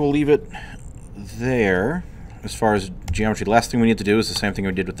 And I think we'll leave it there. As far as geometry, the last thing we need to do is the same thing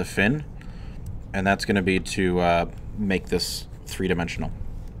we did with the fin, and that's going to be to make this three-dimensional.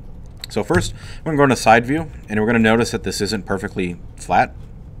 So first, we're going to go into side view, and we're going to notice that this isn't perfectly flat.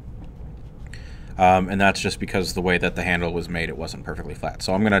 And that's just because the way that the handle was made, it wasn't perfectly flat.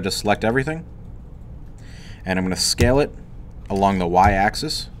 So I'm going to just select everything, and I'm going to scale it along the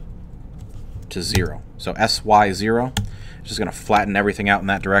y-axis to 0. So SY 0. Just going to flatten everything out in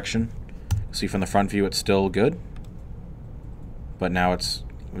that direction. See from the front view it's still good, but now it's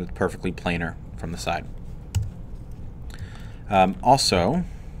perfectly planar from the side. Also,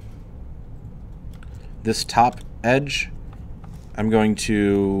 this top edge, I'm going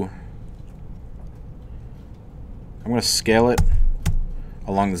to scale it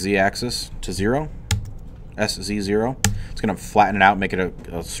along the z-axis to 0, SZ0. It's going to flatten it out, make it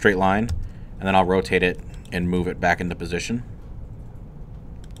a straight line, and then I'll rotate it and move it back into position,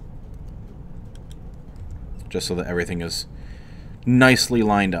 just so that everything is nicely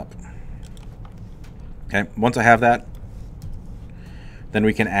lined up. Okay, once I have that, then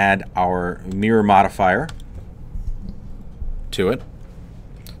we can add our mirror modifier to it.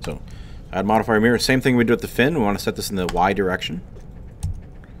 So, add modifier mirror, same thing we did with the fin. We want to set this in the Y direction,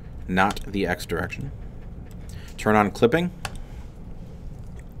 not the X direction. Turn on clipping.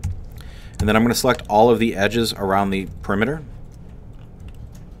 And then I'm going to select all of the edges around the perimeter.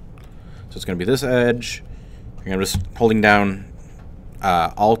 So it's going to be this edge. I'm just holding down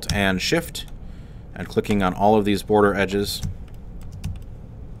Alt and Shift and clicking on all of these border edges.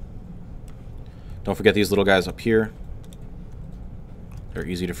 Don't forget these little guys up here. They're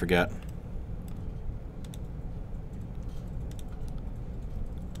easy to forget.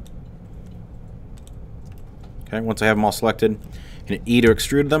 Okay, once I have them all selected, I'm going to E to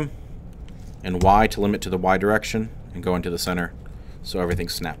extrude them, and Y to limit to the Y direction, and go into the center so everything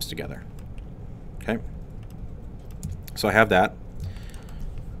snaps together. Okay, so I have that.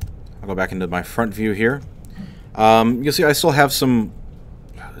 I'll go back into my front view here. You'll see I still have some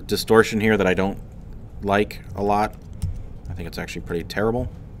distortion here that I don't like a lot. I think it's actually pretty terrible.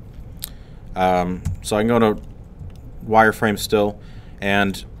 So I can go to wireframe still,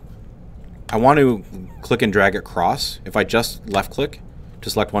 and I want to click and drag across. If I just left click to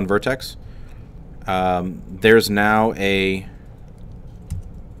select one vertex, there's now a...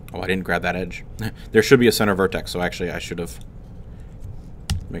 Oh, I didn't grab that edge. There should be a center vertex, so actually I should have...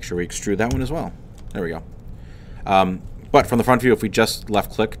 Make sure we extrude that one as well. There we go. But from the front view, if we just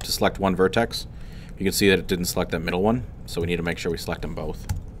left click to select one vertex, you can see that it didn't select that middle one, so we need to make sure we select them both.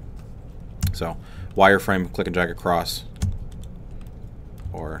 So wireframe, click and drag across,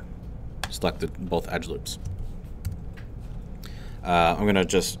 or select both edge loops. I'm going to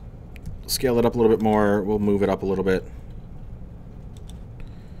just scale it up a little bit more. We'll move it up a little bit.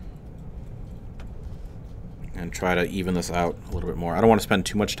 And try to even this out a little bit more. I don't want to spend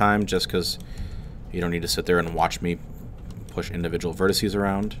too much time just because you don't need to sit there and watch me push individual vertices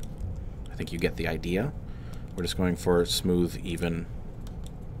around. I think you get the idea. We're just going for smooth, even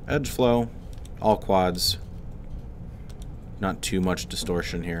edge flow, all quads. Not too much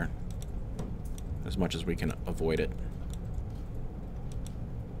distortion here, as much as we can avoid it.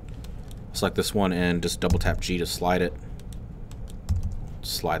 Select this one and just double tap G to slide it.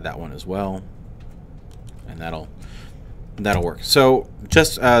 Slide that one as well. And that'll work. So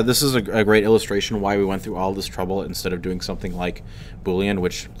just this is a great illustration why we went through all this trouble instead of doing something like Boolean,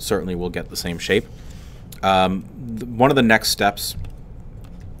 which certainly will get the same shape. One of the next steps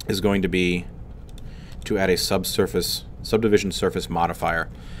is going to be to add a subdivision surface modifier,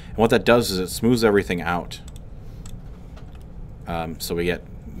 and what that does is it smooths everything out. So we get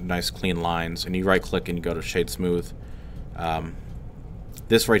nice clean lines, and you right click and you go to shade smooth.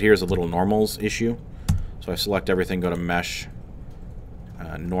 This right here is a little normals issue. So I select everything, go to mesh,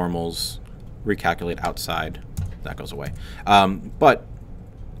 normals, recalculate outside. That goes away. But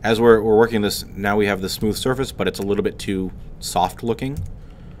as we're working this, now we have the smooth surface, but it's a little bit too soft looking.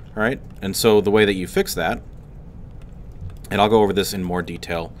 All right, and so the way that you fix that, and I'll go over this in more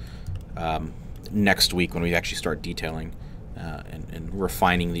detail next week when we actually start detailing and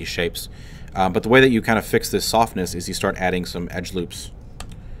refining these shapes. But the way that you kind of fix this softness is you start adding some edge loops,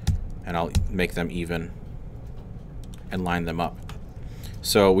 and I'll make them even and line them up.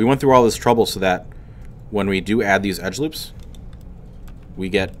 So we went through all this trouble so that when we do add these edge loops, we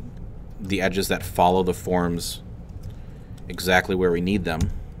get the edges that follow the forms exactly where we need them.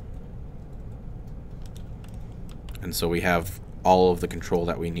 And so we have all of the control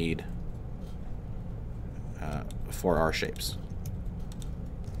that we need for our shapes.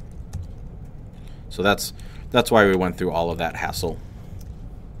 So that's why we went through all of that hassle.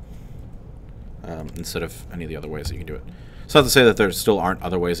 Instead of any of the other ways that you can do it. It's not to say that there still aren't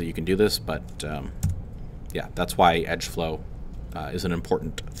other ways that you can do this, but yeah, that's why edge flow is an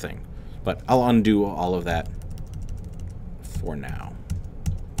important thing. But I'll undo all of that for now.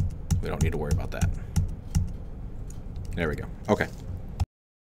 We don't need to worry about that. There we go. Okay.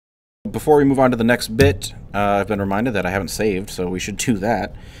 Before we move on to the next bit, I've been reminded that I haven't saved, so we should do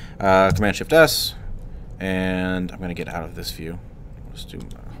that. Command-Shift-S, and I'm going to get out of this view. Let's do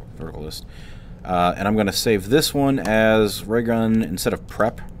vertical list. And I'm going to save this one as Raygun instead of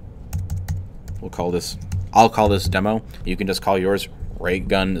prep. I'll call this demo. You can just call yours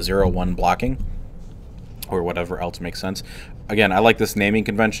Raygun 01 blocking or whatever else makes sense. Again, I like this naming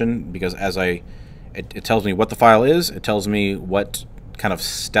convention because it tells me what the file is, it tells me what kind of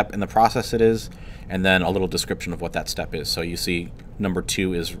step in the process it is, and then a little description of what that step is. So you see number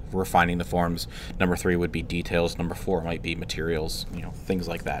 2 is refining the forms, number 3 would be details, number 4 might be materials, things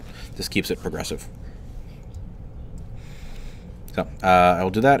like that. This keeps it progressive. So I will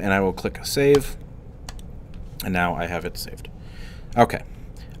do that, and I will click save, and now I have it saved. Okay,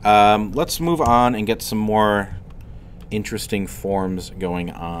 let's move on and get some more interesting forms going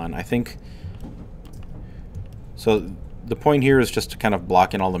on. I think so. The point here is just to kind of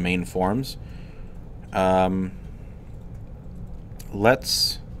block in all the main forms. I'm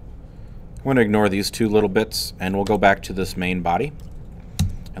going to ignore these 2 little bits, and we'll go back to this main body,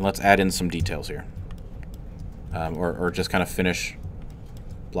 and let's add in some details here, or just kind of finish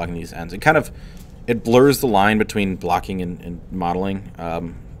blocking these ends. It blurs the line between blocking and modeling.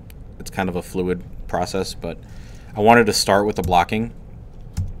 It's kind of a fluid process, but I wanted to start with the blocking.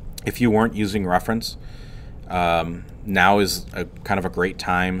 If you weren't using reference, now is kind of a great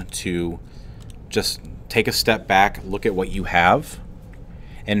time to just take a step back, look at what you have,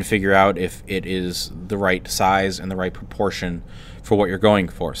 and figure out if it is the right size and the right proportion for what you're going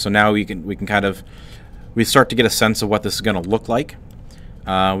for. So now we start to get a sense of what this is going to look like.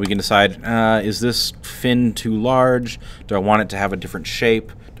 We can decide, is this fin too large? Do I want it to have a different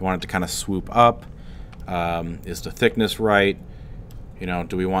shape? Do I want it to kind of swoop up? Is the thickness right?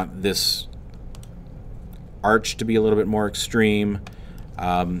 Do we want this arch to be a little bit more extreme?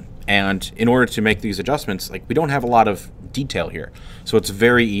 And in order to make these adjustments, we don't have a lot of detail here. So it's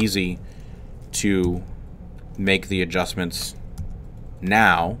very easy to make the adjustments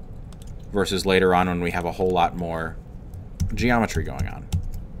now versus later on when we have a whole lot more geometry going on.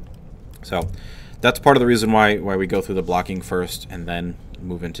 So that's part of the reason why we go through the blocking first and then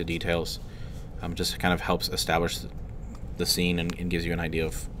move into details. Just kind of helps establish the scene and gives you an idea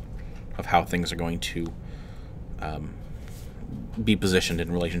of how things are going to be positioned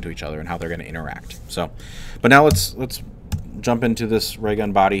in relation to each other and how they're going to interact. So, but now let's jump into this ray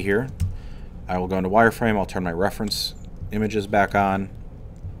gun body here. I will go into wireframe. I'll turn my reference images back on,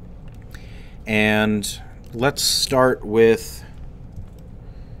 and let's start with.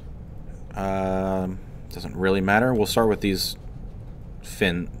 Doesn't really matter. We'll start with these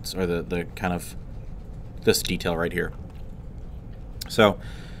fins, or the kind of this detail right here. So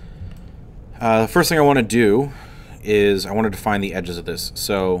the first thing I want to do is I want to define the edges of this.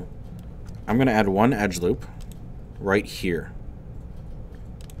 So I'm going to add one edge loop right here.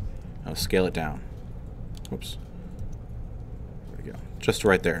 I'll scale it down. Whoops. There we go. Just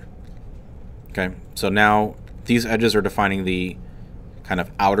right there. Okay. So now these edges are defining the kind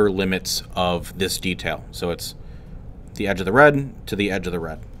of outer limits of this detail. So it's the edge of the red to the edge of the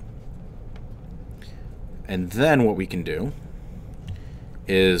red. And then what we can do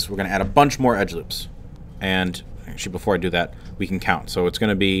is we're going to add a bunch more edge loops. And actually, before I do that, we can count. So it's going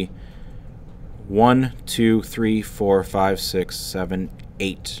to be 1, 2, 3, 4, 5, 6, 7,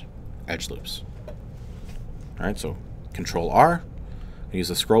 8 edge loops. All right, so Control R. Use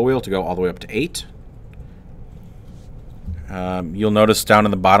the scroll wheel to go all the way up to 8. You'll notice down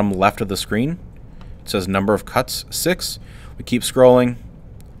in the bottom left of the screen, it says number of cuts, 6. We keep scrolling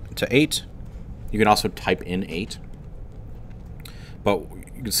to 8. You can also type in 8. But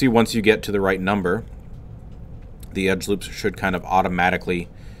you can see once you get to the right number, the edge loops should kind of automatically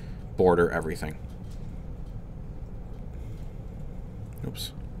border everything.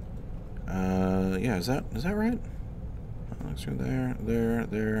 Oops. Yeah, is that right? Looks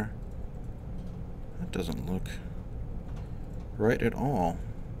there. That doesn't look right at all.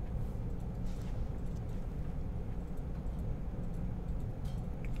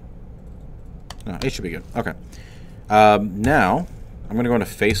 No, it should be good. Okay. Now I'm going to go into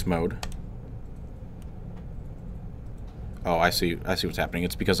face mode. Oh, I see what's happening.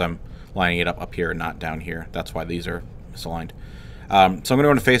 It's because I'm lining it up here and not down here. That's why these are misaligned. So I'm going to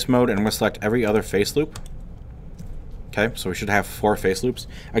go into face mode, and I'm going to select every other face loop. Okay, so we should have 4 face loops.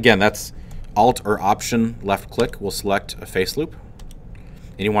 Again, that's Alt or Option left click will select a face loop.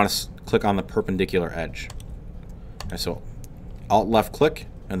 And you want to click on the perpendicular edge. Okay, so Alt left click,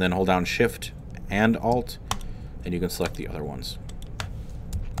 and then hold down Shift and Alt, and you can select the other ones.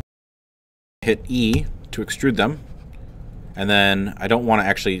 Hit E to extrude them. And then I don't want to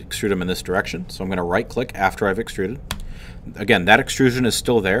actually extrude them in this direction, so I'm going to right click after I've extruded. Again, that extrusion is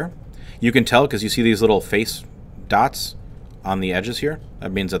still there. You can tell because you see these little face dots on the edges here.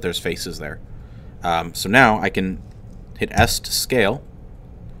 That means that there's faces there. So now I can hit S to scale,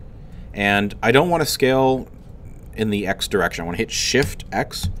 and I don't want to scale in the X direction. I want to hit Shift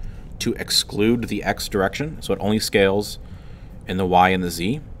X to exclude the X direction, so it only scales in the Y and the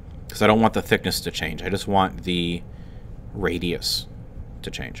Z, because I don't want the thickness to change. I just want the radius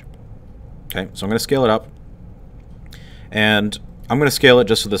to change. Okay, so I'm going to scale it up, and I'm going to scale it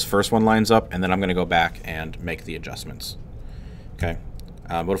just so this first one lines up, and then I'm going to go back and make the adjustments. Okay,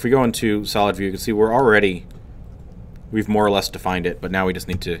 but if we go into solid view, you can see we've more or less defined it, but now we just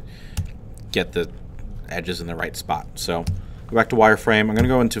need to get the edges in the right spot. So go back to wireframe. I'm going to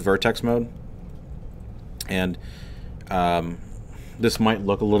go into vertex mode, and this might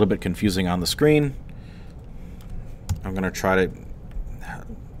look a little bit confusing on the screen. I'm going to try to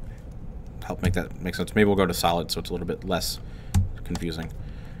help make that make sense. Maybe we'll go to solid so it's a little bit less confusing.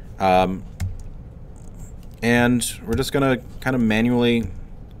 And we're just going to kind of manually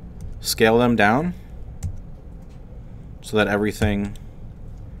scale them down so that everything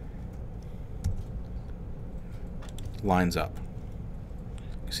lines up.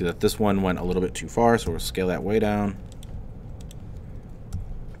 You see that this one went a little bit too far, so we'll scale that way down.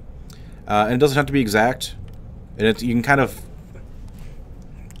 And it doesn't have to be exact. And you can kind of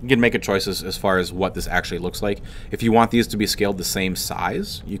make a choice as far as what this actually looks like. If you want these to be scaled the same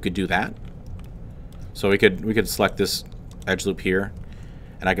size, you could do that. So we could select this edge loop here,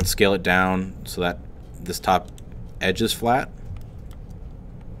 and I can scale it down so that this top edge is flat.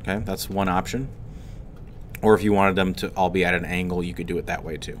 Okay, that's one option. Or if you wanted them to all be at an angle, you could do it that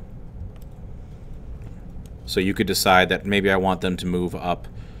way too. So you could decide that maybe I want them to move up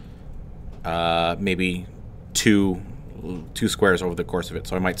maybe two squares over the course of it.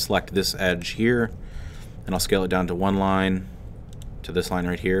 So I might select this edge here, and I'll scale it down to one line, to this line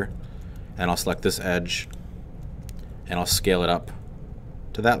right here, and I'll select this edge, and I'll scale it up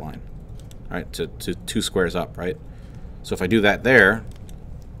to that line, right, to 2 squares up, right? So if I do that there,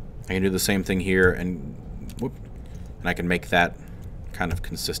 I can do the same thing here, and whoop, and I can make that kind of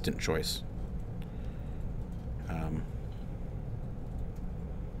consistent choice.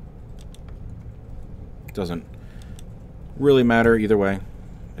 Doesn't really matter either way.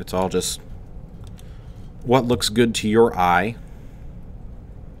 It's all just what looks good to your eye.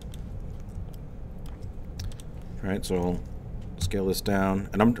 All right, so I'll scale this down,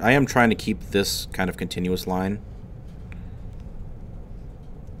 and I am trying to keep this kind of continuous line.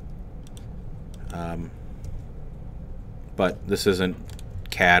 But this isn't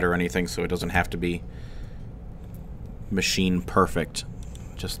CAD or anything, so it doesn't have to be machine perfect.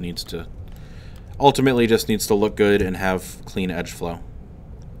 It just needs to, ultimately just needs to look good and have clean edge flow.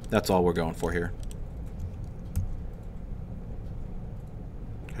 That's all we're going for here.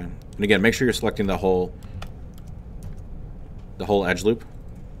 Okay. And again, make sure you're selecting the whole edge loop.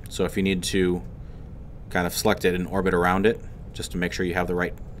 So if you need to kind of select it and orbit around it, just to make sure you have the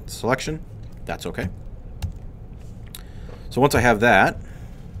right selection, that's okay. So once I have that,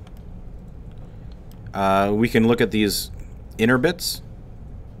 we can look at these inner bits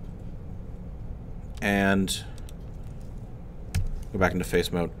and go back into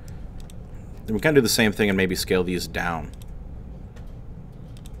face mode. Then we kind of do the same thing and maybe scale these down.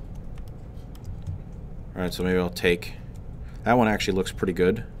 Alright, so maybe I'll take... That one actually looks pretty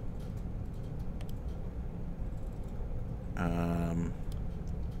good.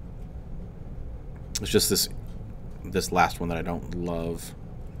 It's just this last one that I don't love.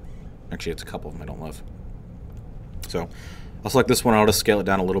 Actually, it's a couple of them I don't love. So I'll select this one. I'll just scale it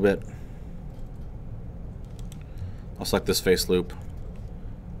down a little bit. I'll select this face loop.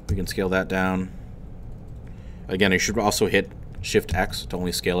 We can scale that down. Again, you should also hit Shift X to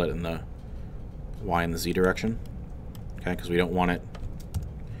only scale it in the Y and the Z direction. Okay, because we don't want it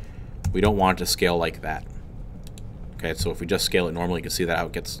to scale like that. Okay, so if we just scale it normally, you can see that how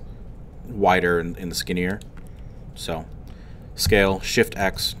it gets wider in the skinnier. So scale, Shift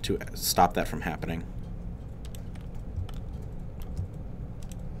X to stop that from happening.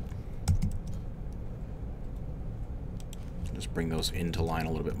 Just bring those into line a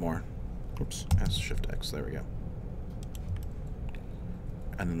little bit more. Oops, that's Shift X, there we go.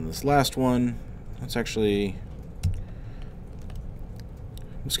 And then this last one, let's actually...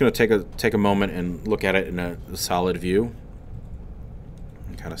 I'm just going to take a moment and look at it in a solid view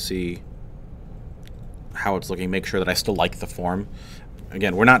and kind of see how it's looking, make sure that I still like the form.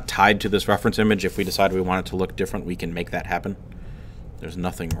 Again, we're not tied to this reference image. If we decide we want it to look different, we can make that happen. There's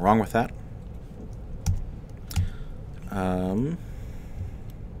nothing wrong with that.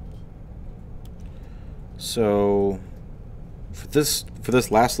 So for this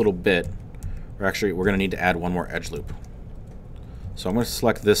last little bit, we're going to need to add one more edge loop. So I'm going to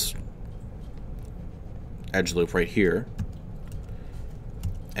select this edge loop right here,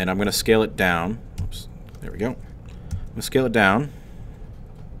 and I'm going to scale it down. Oops, there we go. I'm going to scale it down,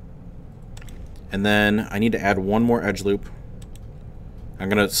 and then I need to add one more edge loop. I'm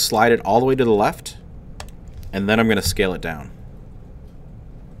going to slide it all the way to the left, and then I'm going to scale it down.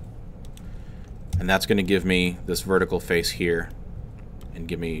 And that's going to give me this vertical face here and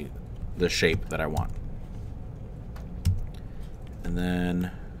give me the shape that I want. And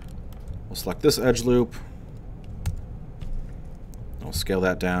then we'll select this edge loop. I'll scale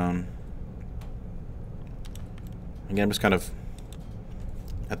that down. Again, I'm just kind of,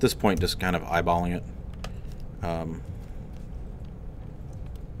 at this point, just kind of eyeballing it.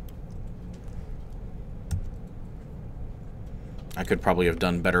 I could probably have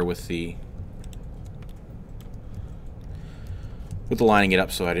done better with the lining it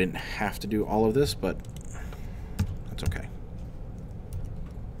up so I didn't have to do all of this, but that's okay.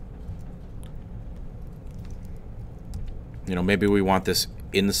 You know, maybe we want this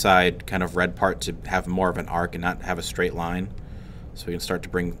inside kind of red part to have more of an arc and not have a straight line. So we can start to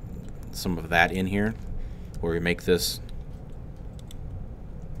bring some of that in here, where we make this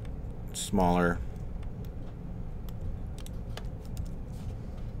smaller.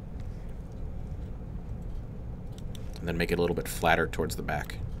 And then make it a little bit flatter towards the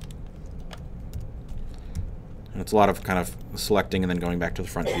back. And it's a lot of kind of selecting and then going back to the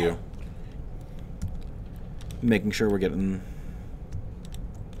front view. Making sure we're getting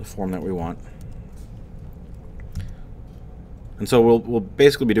the form that we want. And so we'll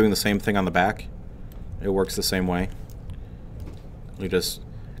basically be doing the same thing on the back. It works the same way. We just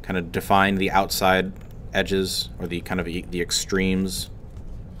kind of define the outside edges, or the kind of the extremes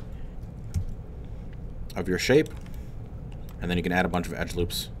of your shape. And then you can add a bunch of edge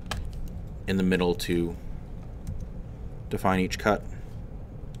loops in the middle to define each cut.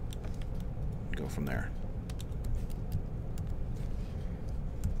 Go from there.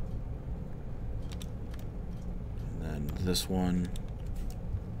 And then this one.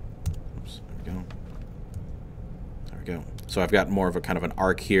 Oops, there we go. There we go. So I've got more of a kind of an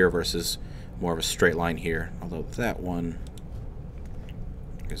arc here versus more of a straight line here. Although that one,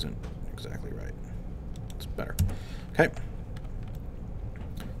 isn't exactly right. It's better. Okay.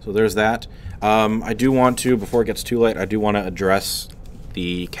 So there's that. I do want to, before it gets too late, I do want to address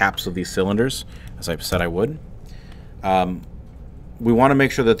the caps of these cylinders, as I said I would. We want to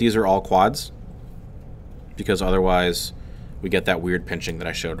make sure that these are all quads, because otherwise we get that weird pinching that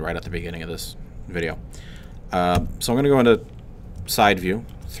I showed right at the beginning of this video. So I'm going to go into side view,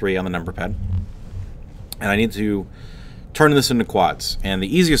 3 on the number pad, and I need to turn this into quads. And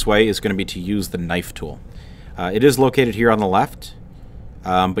the easiest way is going to be to use the knife tool. It is located here on the left,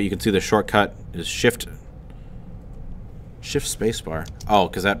 but you can see the shortcut is Shift spacebar. Oh,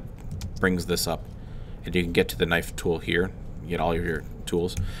 because that brings this up, and you can get to the knife tool here. You get all of your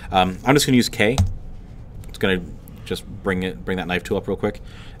tools. I'm just going to use K. It's going to just bring that knife tool up real quick,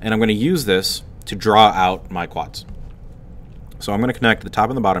 and I'm going to use this to draw out my quads. So I'm going to connect the top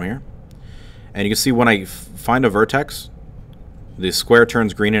and the bottom here, and you can see when I find a vertex, the square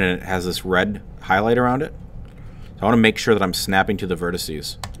turns green and it has this red highlight around it. So I want to make sure that I'm snapping to the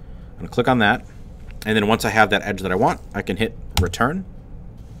vertices. I'm going to click on that, and then once I have that edge that I want, I can hit return,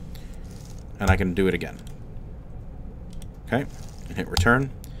 and I can do it again. Okay, and hit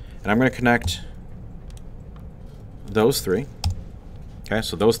return, and I'm going to connect those 3. Okay,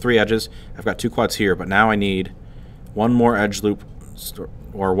 so those 3 edges, I've got 2 quads here, but now I need one more edge loop,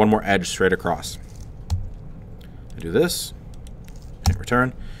 or one more edge straight across. I do this, hit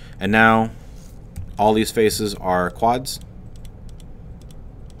return, and now all these faces are quads,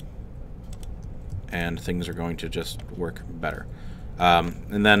 and things are going to just work better.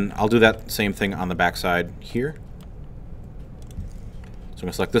 And then I'll do that same thing on the back side here. So I'm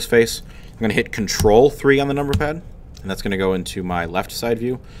going to select this face. I'm going to hit Control 3 on the number pad, and that's going to go into my left side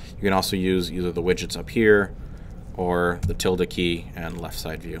view. You can also use either the widgets up here or the tilde key and left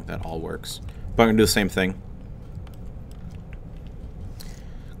side view. That all works. But I'm going to do the same thing.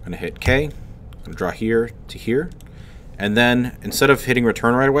 I'm going to hit K. I'm going to draw here to here. And then instead of hitting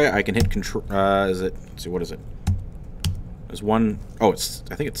return right away, I can hit Control. Let's see, what is it? There's one. Oh, I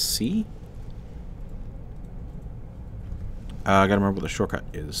think it's C. I gotta remember what the shortcut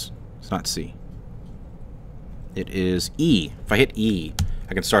is. It's not C. It is E. If I hit E,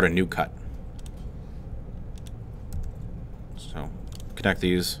 I can start a new cut. So connect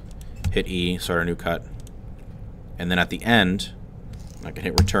these, hit E, start a new cut, and then at the end, I can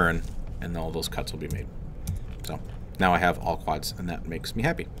hit return, and all those cuts will be made. So now I have all quads, and that makes me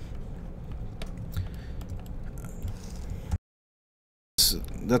happy. So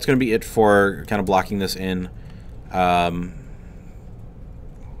that's going to be it for kind of blocking this in.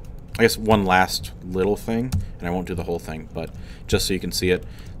 I guess one last little thing, and I won't do the whole thing, but just so you can see it.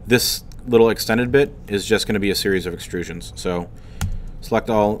 This little extended bit is just going to be a series of extrusions. So select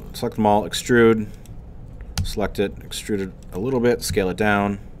them all, extrude, select it, extrude it a little bit, scale it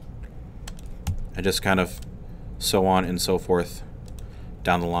down, and just kind of so on and so forth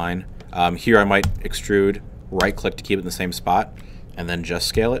down the line. Here I might extrude, right-click to keep it in the same spot, and then just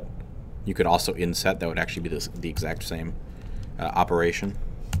scale it. You could also inset. That would actually be the exact same operation.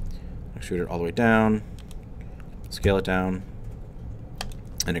 Extrude it all the way down, scale it down,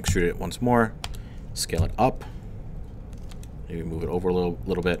 and extrude it once more, scale it up, maybe move it over a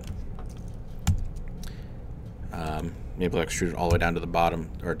little bit. Maybe I'll extrude it all the way down to the bottom,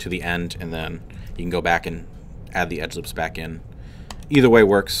 or to the end, and then you can go back and add the edge loops back in. Either way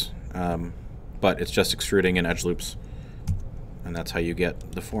works, but it's just extruding in edge loops, and that's how you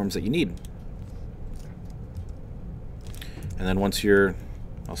get the forms that you need. And then once you're,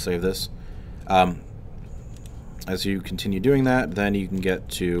 I'll save this. As you continue doing that, then you can get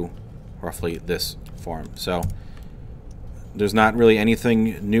to roughly this form. So there's not really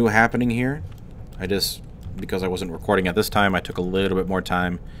anything new happening here. I just, because I wasn't recording at this time, I took a little bit more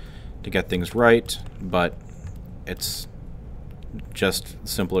time to get things right, but it's just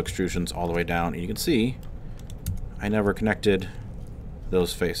simple extrusions all the way down. And you can see I never connected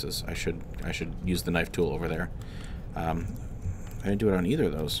those faces. I should use the knife tool over there. I didn't do it on either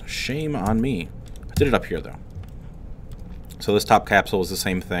of those. Shame on me. I did it up here, though. So this top capsule is the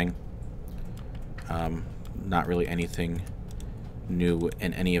same thing. Not really anything new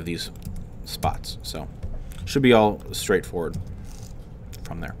in any of these spots. So should be all straightforward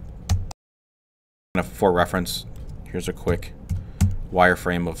from there. For reference, here's a quick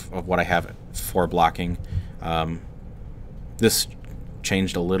wireframe of what I have for blocking. This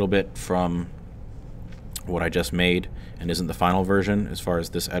changed a little bit from what I just made and isn't the final version as far as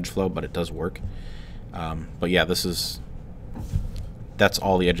this edge flow, but it does work. But yeah, that's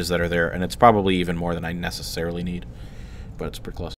all the edges that are there, and it's probably even more than I necessarily need, but it's pretty close.